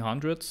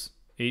 1800s.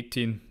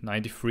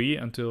 1893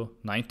 until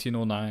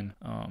 1909.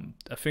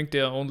 I think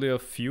there are only a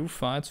few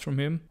fights from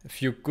him, a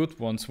few good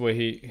ones where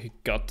he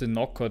got the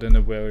knockout in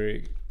a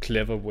very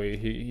clever way.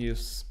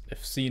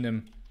 I've seen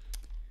him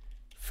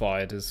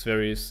fight.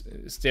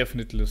 It's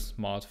definitely a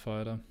smart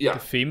fighter. Yeah. The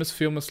famous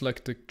film is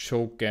like the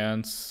Joe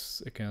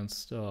Gans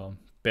against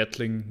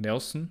battling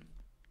Nelson,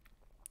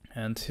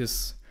 and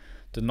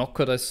the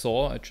knockout I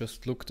saw, I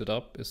just looked it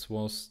up,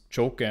 was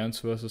Joe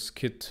Gans versus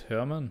Kid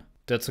Herman.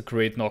 That's a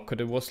great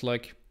knockout. It was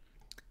like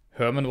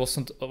Herman was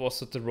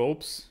at the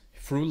ropes,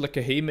 threw like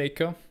a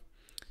haymaker.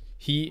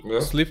 He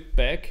slipped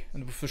back,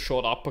 and with a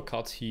short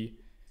uppercut, he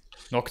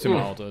knocked him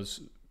out.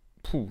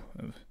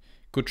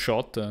 Good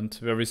shot and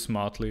very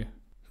smartly.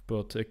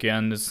 But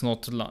again, it's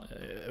not.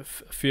 I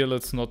feel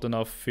it's not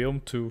enough film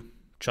to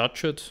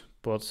judge it.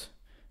 But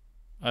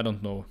I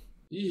don't know.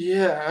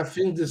 Yeah, I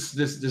think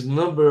this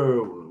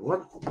number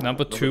what?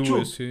 Number two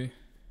is he?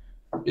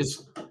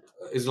 Is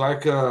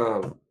like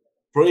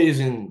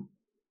praising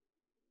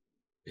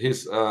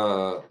his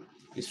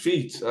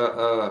feet.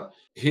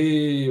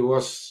 He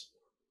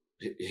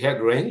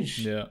had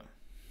range. Yeah.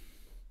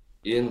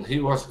 And he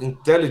was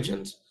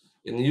intelligent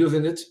in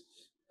using it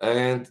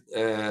and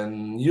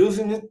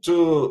using it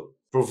to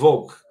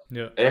provoke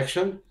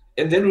action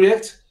and then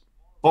react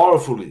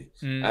powerfully.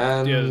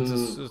 And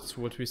that's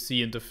what we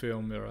see in the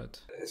film. You're right.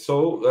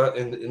 So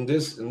in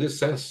this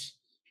sense,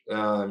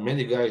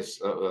 many guys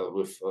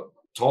with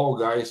tall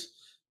guys,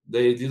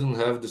 they didn't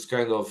have this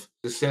kind of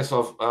sense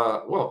of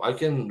well, I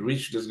can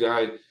reach this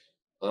guy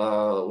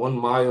 1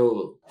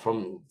 mile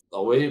from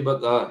away,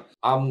 but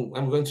I'm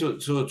going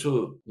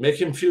to make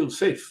him feel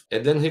safe.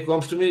 And then he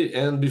comes to me,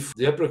 and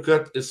the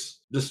uppercut is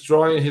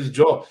destroying his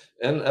jaw.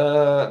 And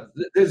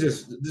this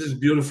is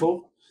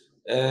beautiful.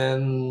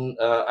 And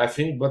I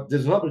think, but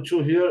this number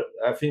 2 here,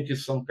 I think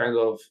is some kind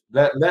of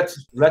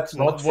let's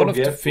not one forget of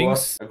the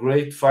things what a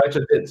great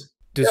fighter did.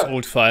 This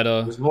old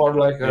fighter. It's more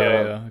like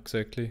yeah,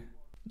 exactly.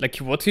 Like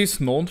what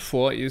he's known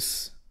for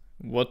is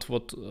what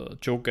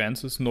Joe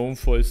Gans is known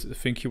for is, I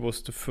think he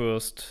was the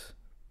first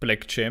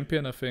black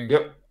champion. I think.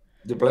 Yep.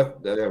 The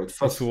black.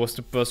 First. He was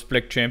the first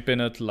black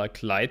champion at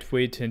like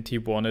lightweight, and he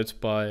won it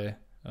by,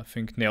 I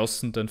think,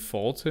 Nelson then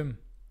fought him.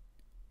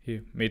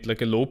 He made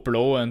like a low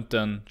blow, and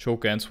then Joe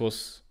Gans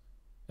was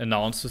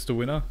announced as the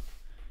winner.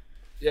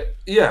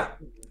 Yeah.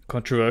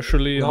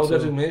 Controversially. Now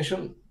that you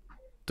mention,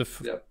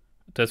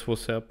 that's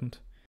what's happened.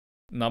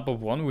 Number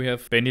 1, we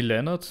have Benny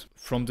Leonard.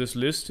 From this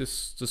list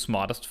is the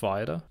smartest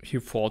fighter. He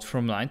fought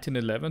from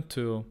 1911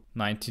 to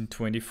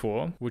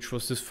 1924, which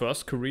was his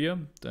first career.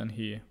 Then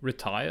he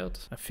retired.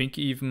 I think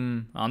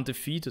even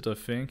undefeated,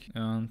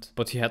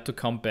 but he had to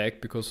come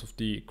back because of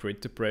the Great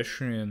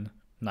Depression in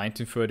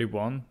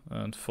 1931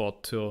 and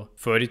fought till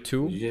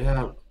 32.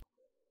 Yeah.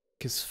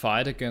 His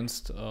fight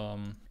against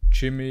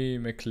Jimmy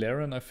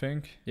McLaren, I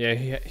think. Yeah,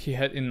 he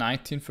had in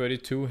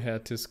 1932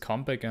 had his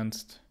comeback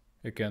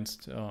against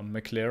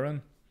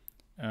McLaren,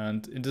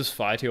 and in this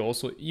fight he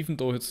also, even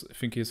though it's I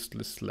think his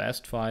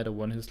last fight or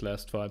one of his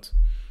last fights,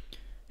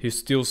 he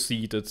still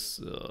see that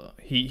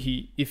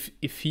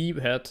if he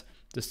had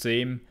the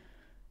same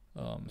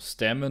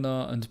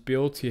stamina and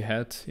build he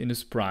had in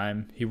his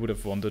prime, he would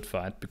have won that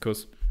fight,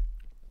 because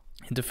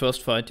in the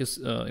first fight,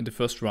 in the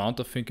first round,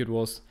 I think it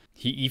was,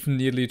 he even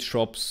nearly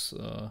drops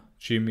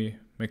Jimmy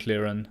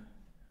McLaren,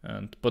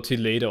 but he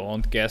later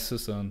on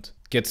gasses and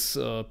gets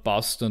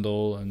buzzed and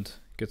all and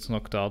gets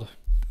knocked out.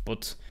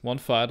 But one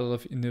fight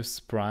in his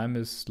prime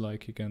is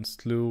like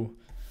against Lou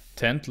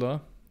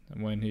Tendler,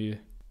 when he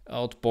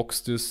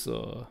outboxed this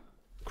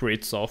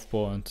great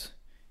southpaw, and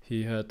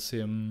he had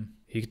him.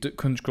 He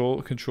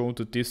controlled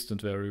the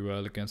distance very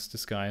well against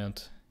this guy,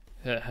 and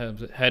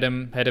had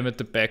him at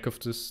the back of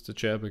the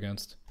jab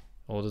against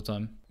all the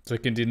time. It's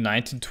like in the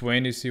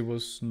 1920s he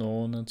was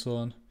known and so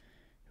on.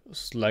 He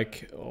was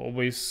like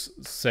always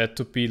said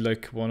to be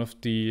like one of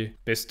the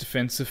best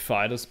defensive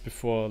fighters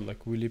before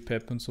like Willie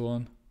Pep and so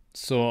on.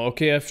 So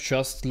okay, I've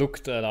just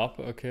looked that up.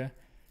 Okay,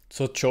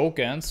 so Joe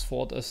Gans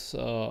fought as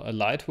a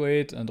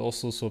lightweight, and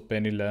also so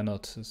Benny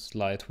Leonard is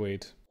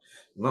lightweight.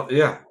 No,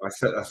 yeah, I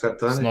said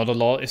Tunney. It's not a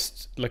lot.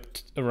 It's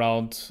like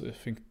around I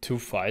think 2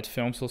 fight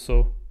films or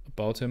so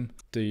about him.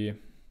 The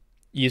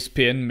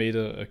ESPN made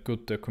a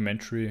good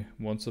documentary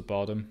once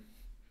about him,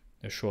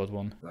 a short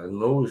one. I don't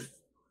know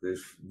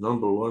if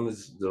number 1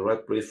 is the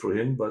right place for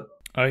him, but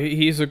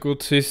he's a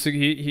good.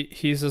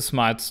 He's a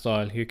smart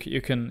style.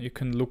 You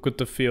can look at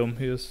the film.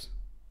 He's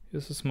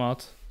a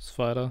smart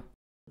fighter.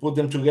 Put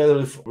them together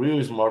with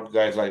really smart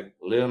guys like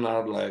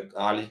Leonard, like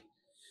Ali.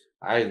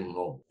 I don't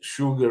know,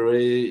 Sugar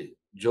Ray,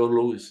 Joe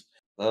Louis.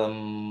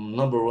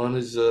 Number 1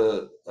 is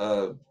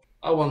I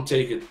won't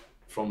take it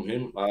from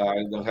him.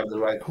 I don't have the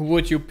right. Who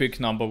would you pick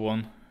number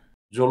 1?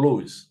 Joe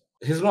Louis.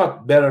 He's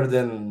not better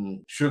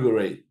than Sugar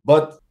Ray,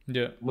 but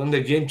yeah, when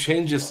the game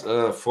changes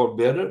for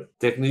better,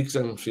 techniques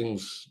and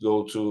things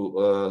go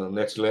to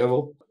next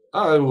level,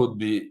 I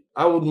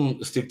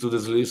wouldn't stick to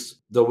this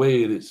list the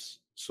way it is.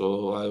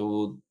 So I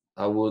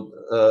would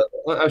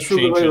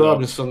Sugar Ray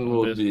Robinson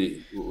would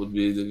be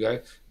the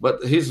guy,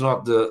 but he's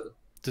not the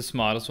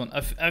smartest one.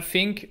 I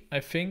think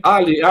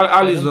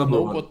Ali's number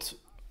 1.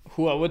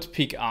 Who I would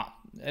pick. I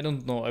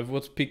don't know. I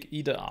would pick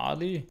either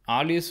Ali.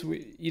 Ali is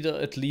either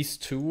at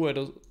least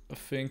 2. I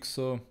think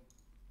so.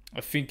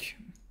 I think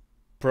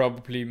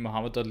probably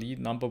Muhammad Ali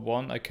number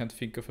 1. I can't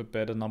think of a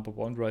better number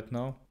 1 right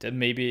now. Then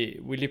maybe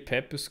Willie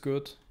Pep is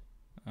good,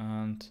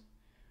 and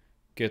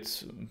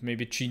gets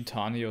maybe Gene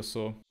Tunney or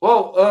so.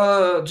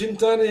 Well, Gene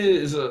Tunney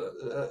is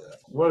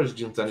where is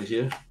Gene Tunney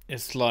here?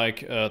 It's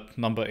like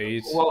number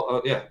 8.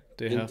 Well, yeah,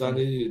 Gene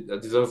Tunney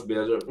deserves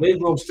better.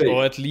 Make no mistake.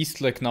 Or at least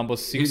like number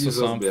 6 or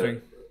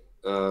something.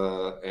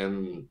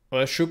 And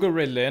Sugar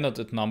Ray Leonard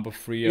at number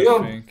 3,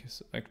 I think.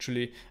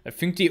 Actually, I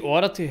think the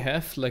order they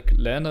have, like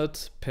Leonard,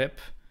 Pep,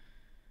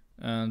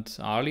 and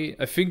Ali.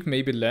 I think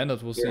maybe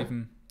Leonard was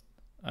even.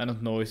 I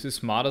don't know. Is he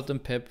smarter than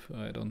Pep?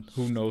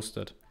 Who knows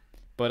that?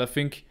 But I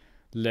think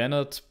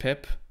Leonard,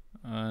 Pep,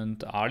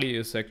 and Ali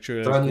is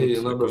actually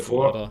number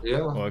 4. Order. Yeah.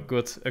 Or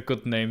a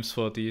good names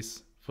for the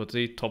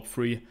top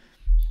 3.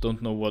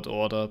 Don't know what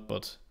order,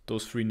 but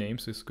those 3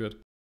 names is good.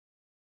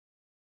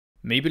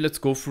 Maybe let's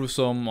go through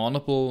some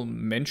honorable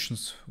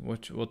mentions.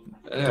 What do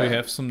you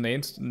have some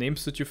names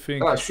that you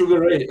think? Sugar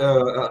Ray,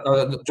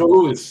 Joe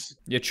Louis.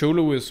 Yeah, Joe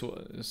Louis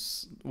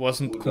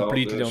wasn't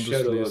completely on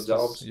this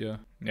list. Yeah,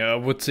 I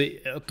would say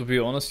to be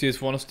honest, he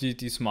is one of the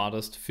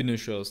smartest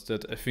finishers.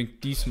 That I think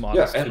the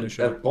smartest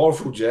finisher. And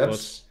powerful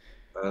jabs.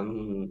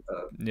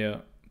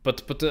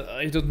 But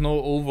I don't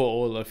know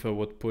overall if I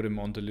would put him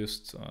on the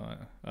list.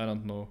 I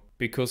don't know,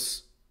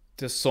 because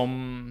there's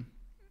some.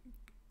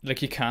 Like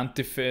he can't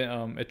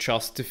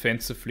adjust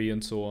defensively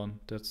and so on.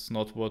 That's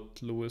not what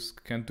Louis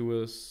can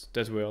do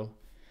that well.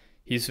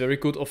 He's very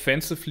good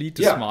offensively,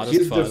 the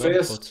smartest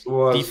fighter,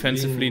 but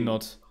defensively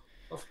not.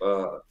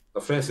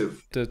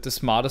 Offensive. The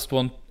smartest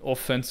one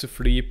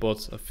offensively,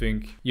 but I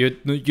think you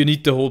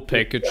need the whole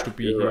package to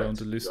be here on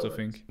the list. I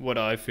think. What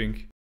I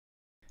think.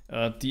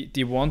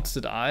 The ones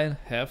that I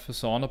have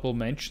as honorable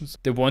mentions,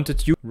 the one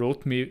that you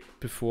wrote me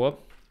before,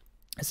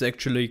 is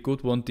actually a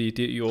good one.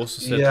 You also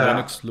said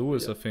Lennox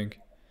Lewis, I think.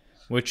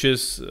 Which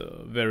is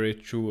very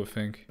true, I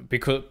think,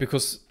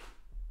 because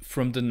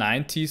from the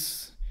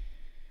 90s,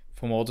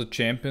 from all the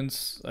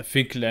champions, I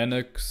think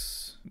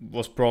Lennox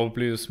was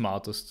probably the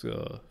smartest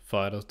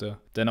fighter there.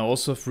 Then I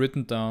also have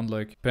written down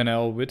like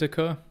Pernell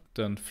Whitaker,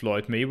 then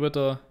Floyd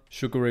Mayweather,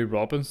 Sugar Ray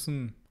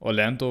Robinson,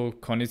 Orlando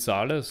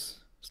Conizales.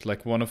 It's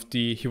like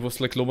he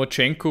was like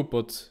Lomachenko,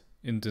 but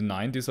in the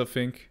 90s, I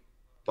think.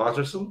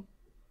 Patterson?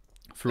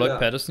 Floyd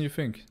Patterson, you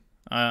think?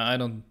 I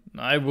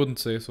wouldn't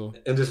say so.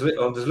 On this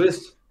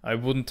list? I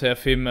wouldn't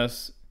have him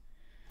as.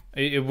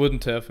 I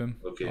wouldn't have him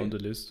on the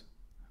list.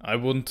 I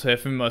wouldn't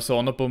have him as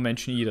honorable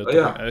mention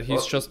either.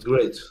 He's just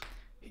great.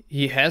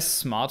 He has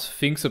smart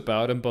things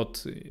about him,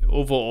 but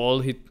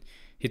overall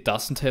he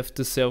doesn't have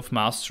the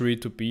self-mastery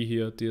to be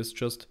here.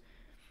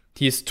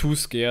 He is too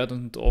scared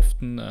and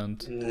often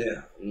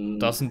and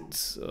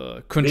doesn't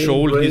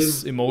control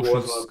his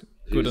emotions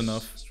good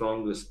enough.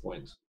 Strongest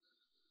point.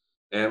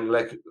 And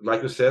like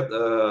you said,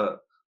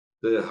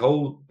 the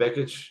whole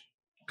package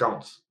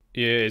counts.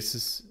 Yeah,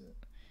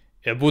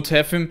 I would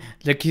have him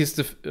like he's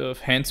the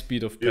hand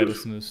speed of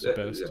Patterson is the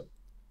best. Yeah.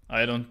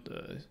 I don't.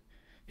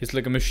 He's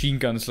like a machine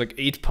gun. It's like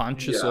 8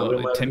 punches or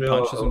like 10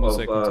 punches in 1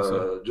 second.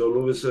 So. Joe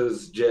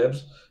Louis's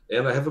jabs.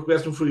 And I have a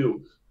question for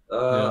you.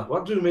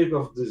 What do you make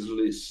of this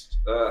list?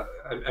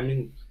 I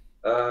mean,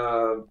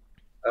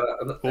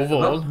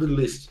 overall, not the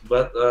list,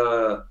 but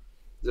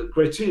the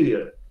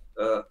criteria.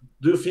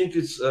 Do you think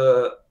it's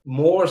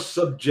more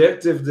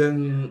subjective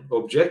than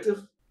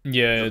objective?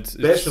 Yeah, it's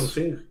passion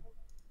thing.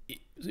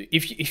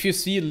 If you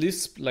see a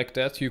list like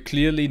that, you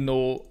clearly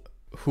know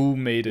who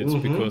made it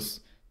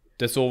because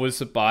there's always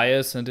a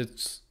bias and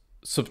it's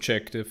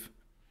subjective.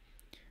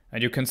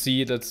 And you can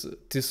see that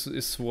this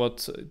is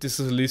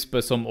a list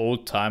by some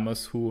old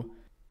timers who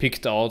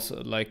picked out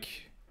like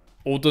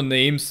older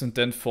names and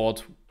then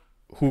thought,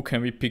 who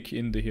can we pick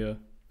in here?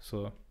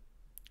 So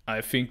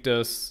I think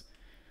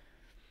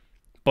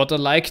but I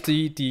like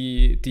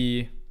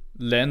the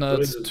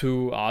Leonard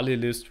to Ali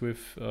list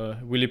with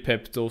Willie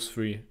Pep, those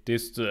three.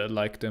 I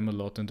like them a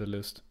lot in the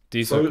list.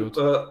 These are good.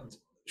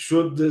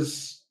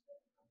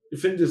 You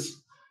think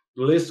this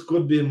list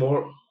could be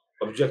more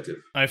objective?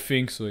 I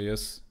think so,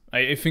 yes.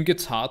 I think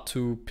it's hard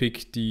to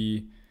pick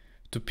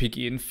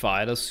in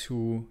fighters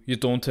who you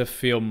don't have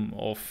film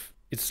of.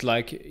 It's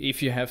like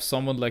if you have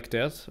someone like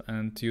that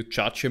and you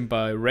judge him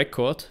by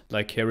record,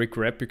 like Harry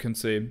Grapp, you can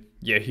say,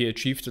 yeah, he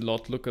achieved a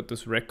lot. Look at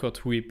this record,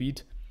 who he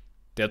beat.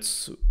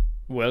 That's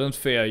well and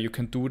fair. You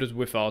can do that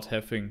without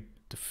having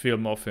the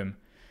film of him.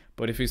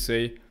 But if you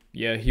say,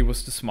 yeah, he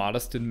was the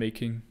smartest in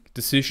making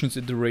decisions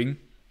in the ring,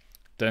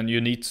 then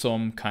you need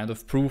some kind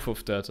of proof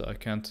of that. I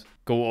can't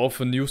go off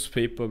a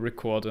newspaper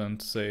record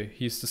and say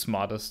he's the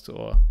smartest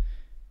or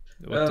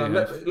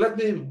let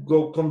me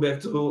come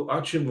back to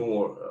Archie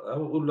Moore. I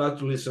would like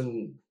to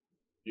listen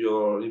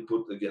your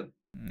input again.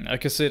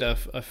 Like I said, I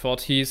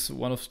thought he's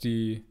one of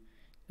the.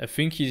 I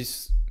think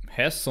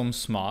has some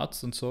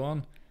smarts and so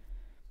on,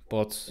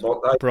 but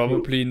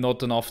probably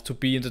not enough to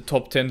be in the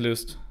top 10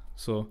 list.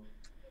 So,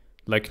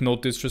 like, no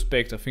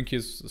disrespect, I think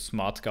he's a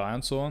smart guy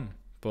and so on,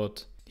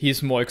 but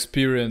he's more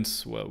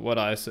experience. Well, what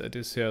I said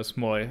is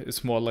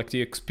more like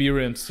the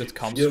experience that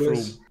comes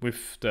through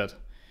with that.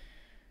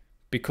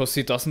 Because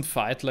he doesn't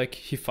fight like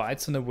he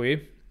fights in a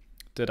way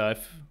that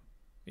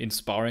in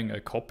sparring I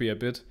copy a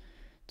bit,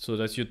 so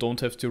that you don't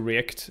have to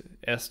react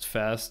as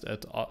fast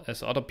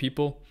as other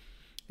people.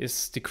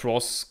 Is the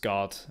cross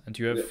guard, and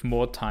you have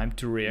more time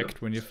to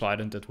react when you fight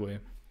in that way.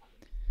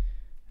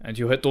 And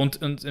you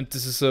don't, and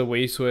this is a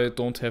way so I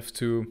don't have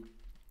to,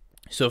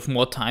 so have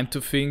more time to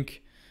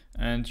think,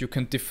 and you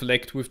can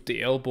deflect with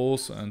the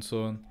elbows and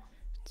so on.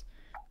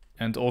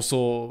 And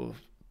also,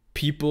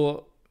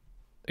 people,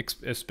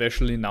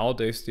 especially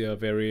nowadays, they are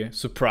very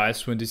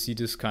surprised when they see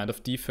this kind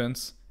of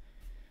defense,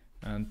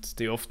 and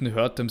they often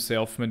hurt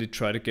themselves when they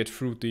try to get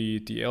through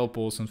the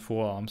elbows and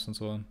forearms and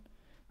so on.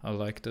 I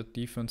like that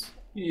defense.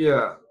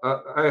 Yeah,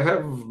 I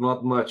have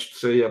not much to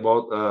say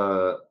about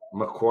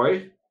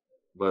McCoy,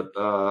 but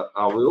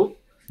I will.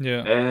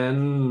 Yeah.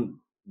 And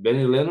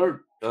Benny Leonard,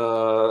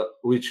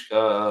 which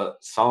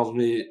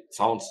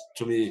sounds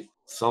to me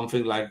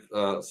something like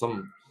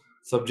some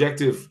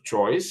subjective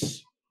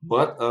choice,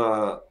 but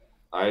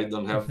I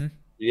don't have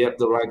yet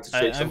the right to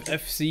say something.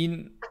 I've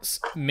seen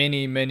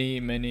many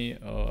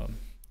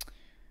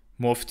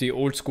more of the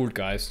old school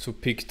guys who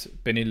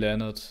picked Benny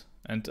Leonard.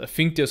 And I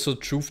think there's some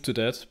truth to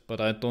that,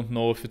 but I don't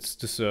know if it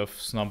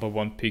deserves number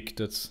 1 pick.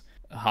 That's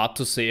hard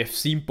to say. I've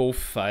seen both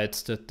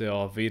fights that they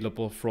are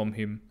available from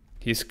him.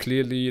 He's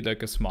clearly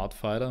like a smart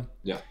fighter.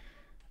 Yeah.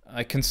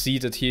 I can see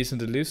that he is in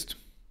the list,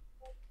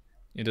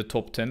 in the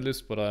top 10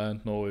 list, but I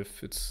don't know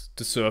if it's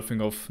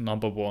deserving of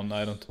number 1.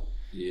 I don't.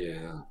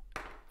 Yeah.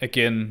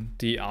 Again,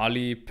 the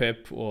Ali,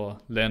 Pep, or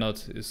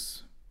Leonard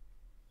is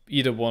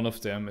either one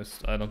of them.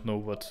 I don't know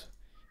what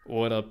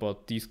order,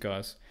 but these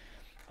guys.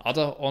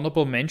 Other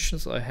honorable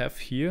mentions I have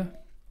here,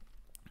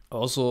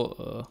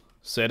 also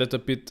said it a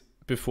bit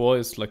before,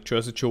 is like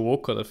Jersey Joe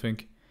Walker. I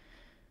think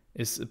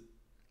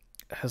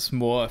has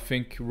more, I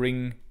think,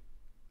 ring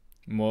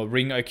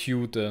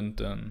IQ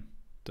than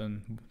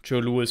Joe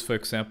Louis, for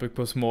example,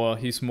 because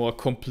he's more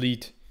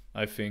complete.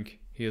 I think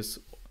he has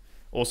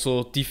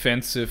also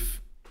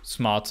defensive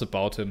smarts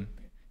about him.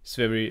 He's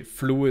very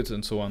fluid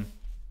and so on.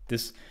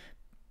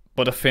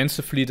 But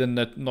offensively, then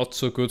not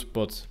so good,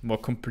 but more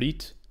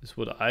complete. Is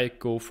what I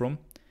go from.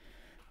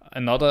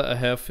 Another I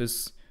have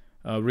is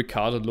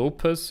Ricardo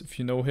Lopez, if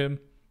you know him.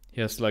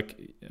 He has like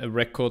a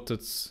record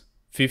that's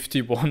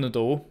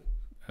 51-0,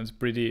 and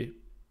pretty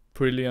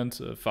brilliant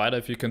fighter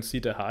if you can see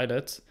the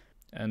highlights.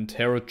 And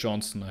Harold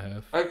Johnson I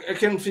have. I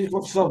can think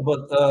of some,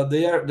 but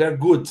they're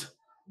good.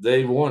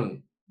 They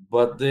won,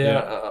 but they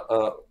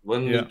are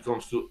when it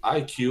comes to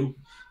IQ,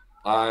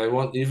 I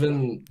won't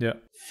even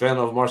fan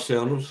of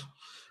Marciano's.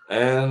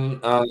 And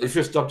if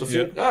you stop to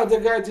think, the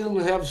guy didn't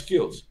have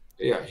skills.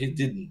 Yeah, he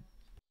didn't.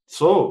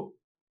 So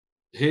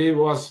he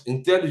was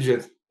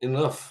intelligent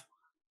enough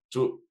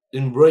to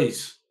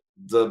embrace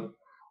the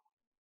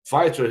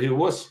fighter he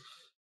was,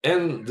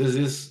 and this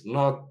is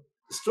not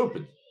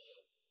stupid.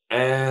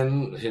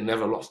 And he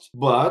never lost.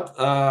 But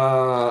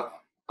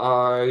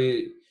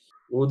I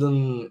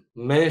wouldn't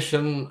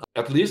mention,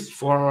 at least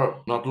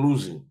for not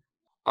losing.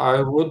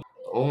 I would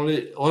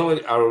only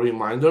a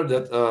reminder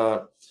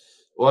that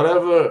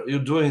whatever you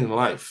do in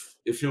life,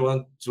 if you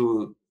want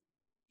to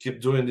keep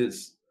doing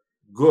this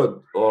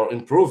good or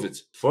improve it,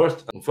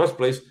 in first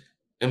place,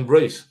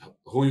 embrace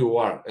who you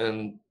are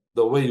and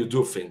the way you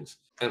do things,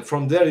 and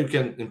from there you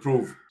can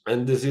improve.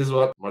 And this is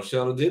what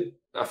Marciano did.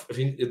 I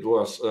think it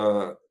was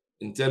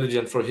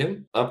intelligent for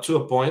him up to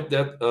a point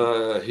that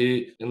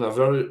he, in a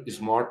very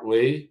smart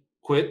way,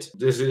 quit.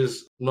 This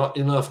is not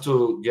enough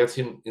to get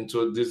him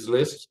into this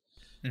list,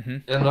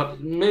 and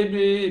not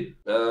maybe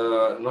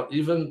not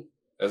even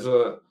as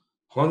a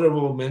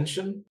honorable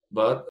mention,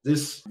 but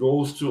this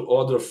goes to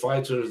other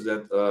fighters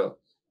that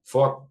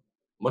fought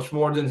much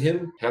more than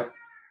him, had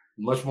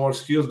much more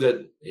skills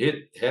that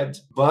he had.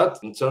 But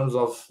in terms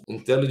of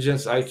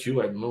intelligence,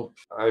 IQ, I don't know.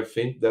 I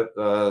think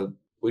that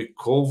we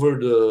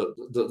covered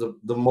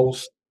the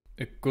most.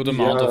 A good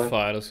amount of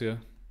fighters here.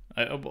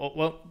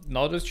 Well,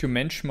 now that you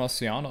mention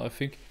Marciano, I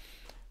think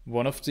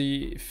one of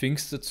the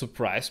things that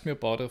surprised me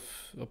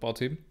about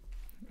him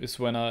is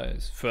when I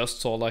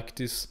first saw like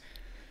this.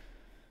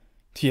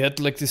 He had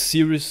like this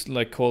series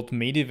like called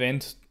Main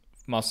Event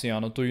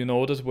Marciano. Do you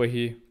know that, where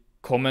he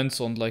comments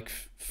on like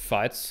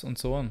fights and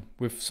so on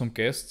with some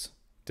guests?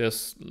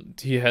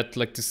 He had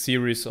like the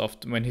series of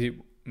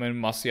when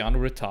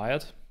Marciano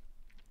retired.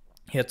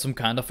 He had some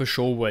kind of a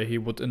show where he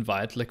would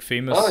invite like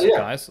famous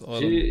guys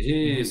in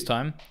his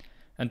time,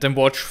 and then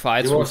watch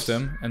fights with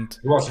them. And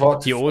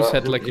he always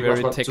had like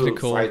very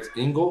technical. Fight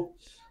Ingo,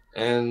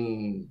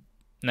 and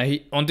now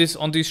on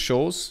these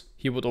shows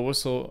he was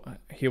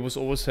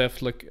always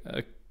have like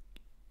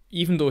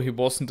even though he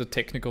wasn't a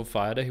technical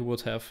fighter, he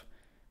would have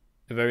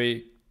a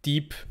very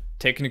deep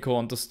technical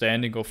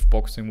understanding of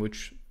boxing,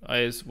 which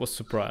was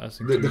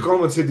surprising. The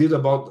comments he did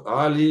about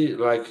Ali,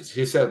 like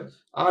he said,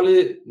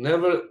 Ali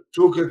never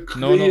took a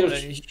clear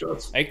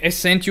shot. I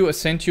sent you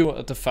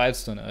the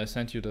fights, then I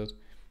sent you that,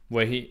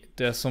 where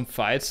there are some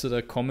fights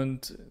that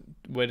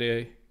where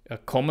they are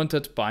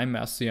commented by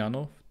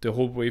Marciano the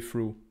whole way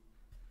through,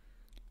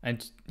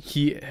 and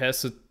he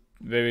has a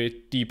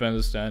very deep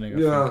understanding.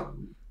 I think.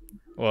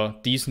 Or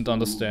decent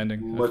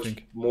understanding. Much I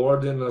think. More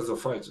than as a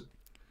fighter.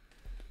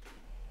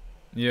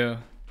 Yeah,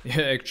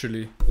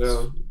 actually.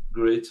 Yeah,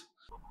 great.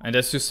 And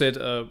as you said,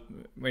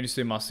 when you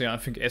say Marciano, I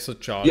think as a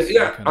Charles.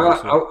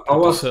 I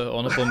was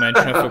honorable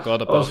mention. I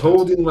forgot about. I was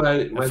holding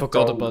my I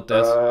forgot tongue, about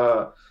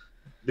that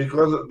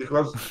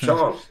because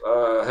Charles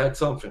had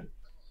something.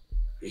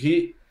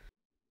 He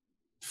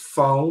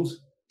found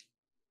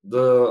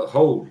the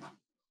hole.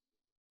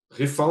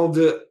 He found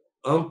the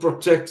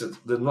unprotected,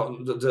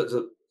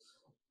 the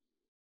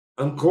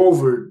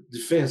uncovered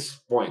defense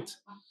point,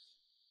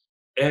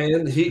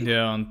 and he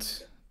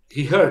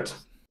hurt.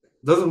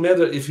 Doesn't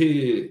matter if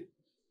he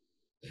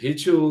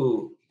hit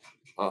you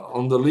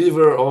on the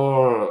liver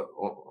or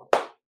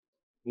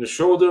in the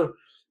shoulder.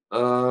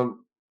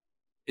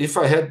 If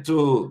I had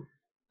to,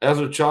 as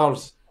a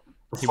Charles,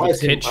 he would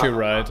catch you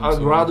right.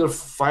 I'd rather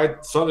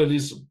fight Sonny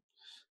Liston.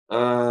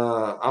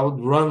 I would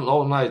run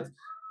all night,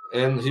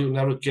 and he would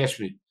never catch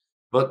me.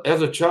 But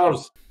as a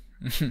Charles,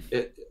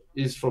 it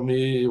is for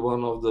me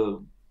one of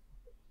the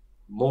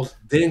most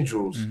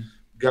dangerous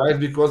guys,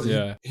 because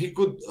he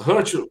could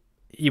hurt you.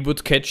 He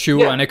would catch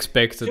you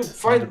unexpected.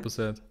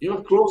 100%.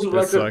 You're closer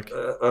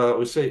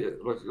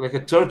like a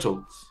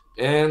turtle,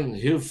 and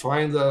he'll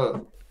find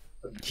a.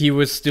 He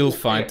would still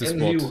find the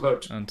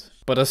spot,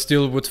 but I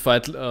still would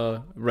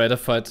rather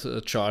fight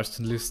Charles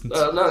than Liston.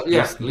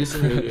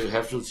 Listen, you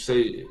have to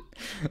say,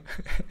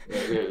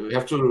 you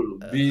have to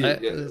be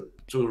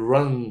to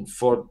run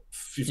for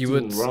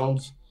 15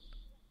 rounds,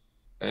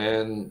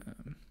 and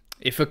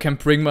if I can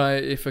bring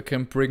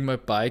my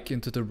bike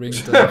into the ring,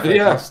 then I fight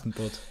Liston,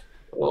 but.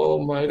 Oh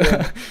my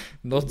God!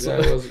 Not so.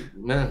 Was,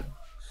 man.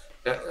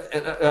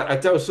 And I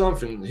tell you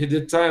something. He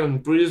did time in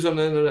prison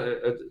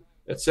and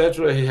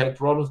etc. He had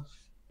problems.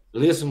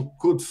 Liston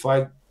could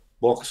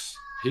box.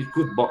 He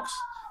could box.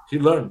 He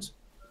learned,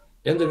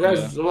 and the guy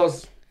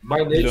was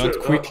by nature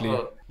quickly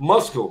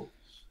muscle,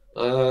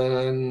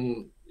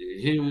 and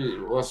he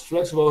was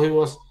flexible. He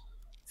was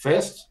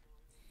fast.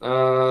 He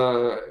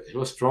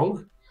was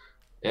strong,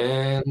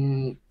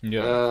 and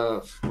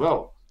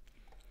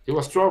he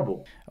was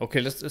trouble.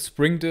 Okay, let's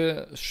bring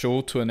the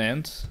show to an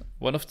end.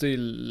 One of the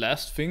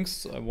last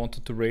things I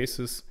wanted to raise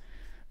is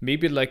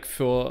maybe like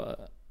for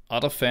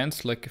other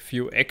fans, like a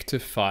few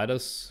active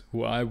fighters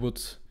who I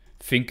would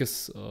think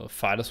is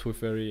fighters with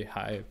very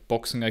high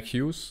boxing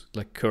IQs,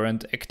 like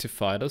current active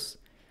fighters.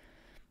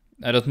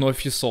 I don't know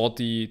if you saw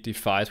the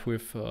fight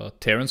with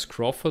Terence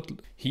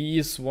Crawford. He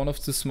is one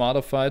of the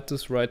smarter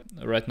fighters right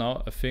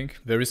now, I think.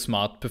 Very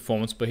smart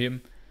performance by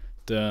him.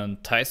 Then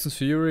Tyson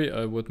Fury,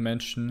 I would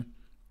mention.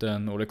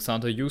 Then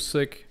Alexander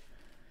Usyk,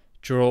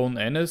 Jerome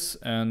Ennis,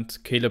 and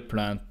Caleb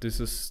Plant.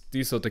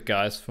 These are the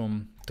guys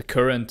from the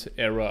current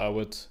era I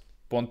would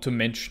want to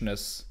mention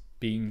as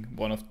being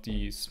one of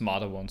the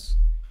smarter ones.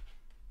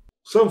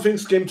 Some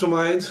things came to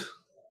mind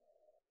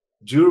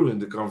during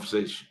the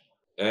conversation,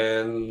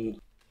 and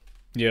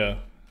yeah,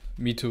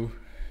 me too.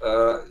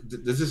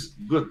 This is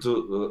good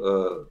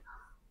to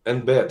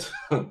and bad.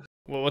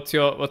 Well, what's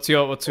your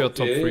top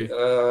three?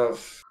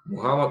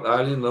 Muhammad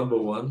Ali, number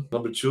 1.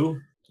 Number 2,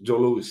 Joe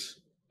Louis.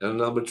 And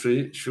number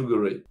 3, Sugar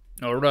Ray.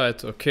 All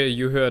right. Okay,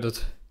 you heard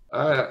it.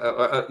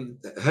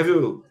 Have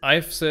you?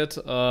 I've said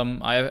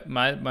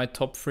my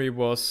top 3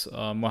 was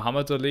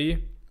Muhammad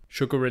Ali,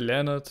 Sugar Ray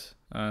Leonard,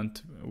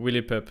 and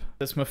Willie Pep.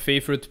 That's my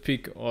favorite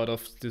pick out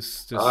of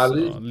this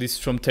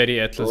list from Teddy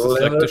Atlas. It's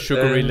like the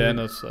Sugar Ray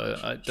Leonard.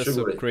 That's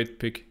a great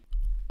pick.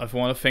 I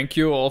want to thank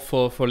you all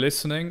for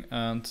listening,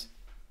 and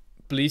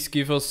please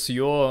give us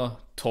your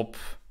top,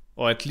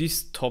 or at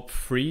least top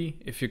 3,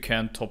 if you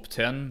can, top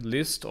 10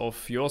 list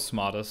of your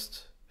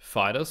smartest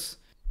fighters.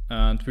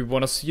 And we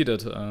want to see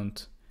that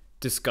and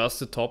discuss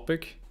the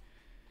topic.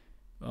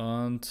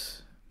 And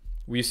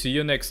we see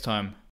you next time.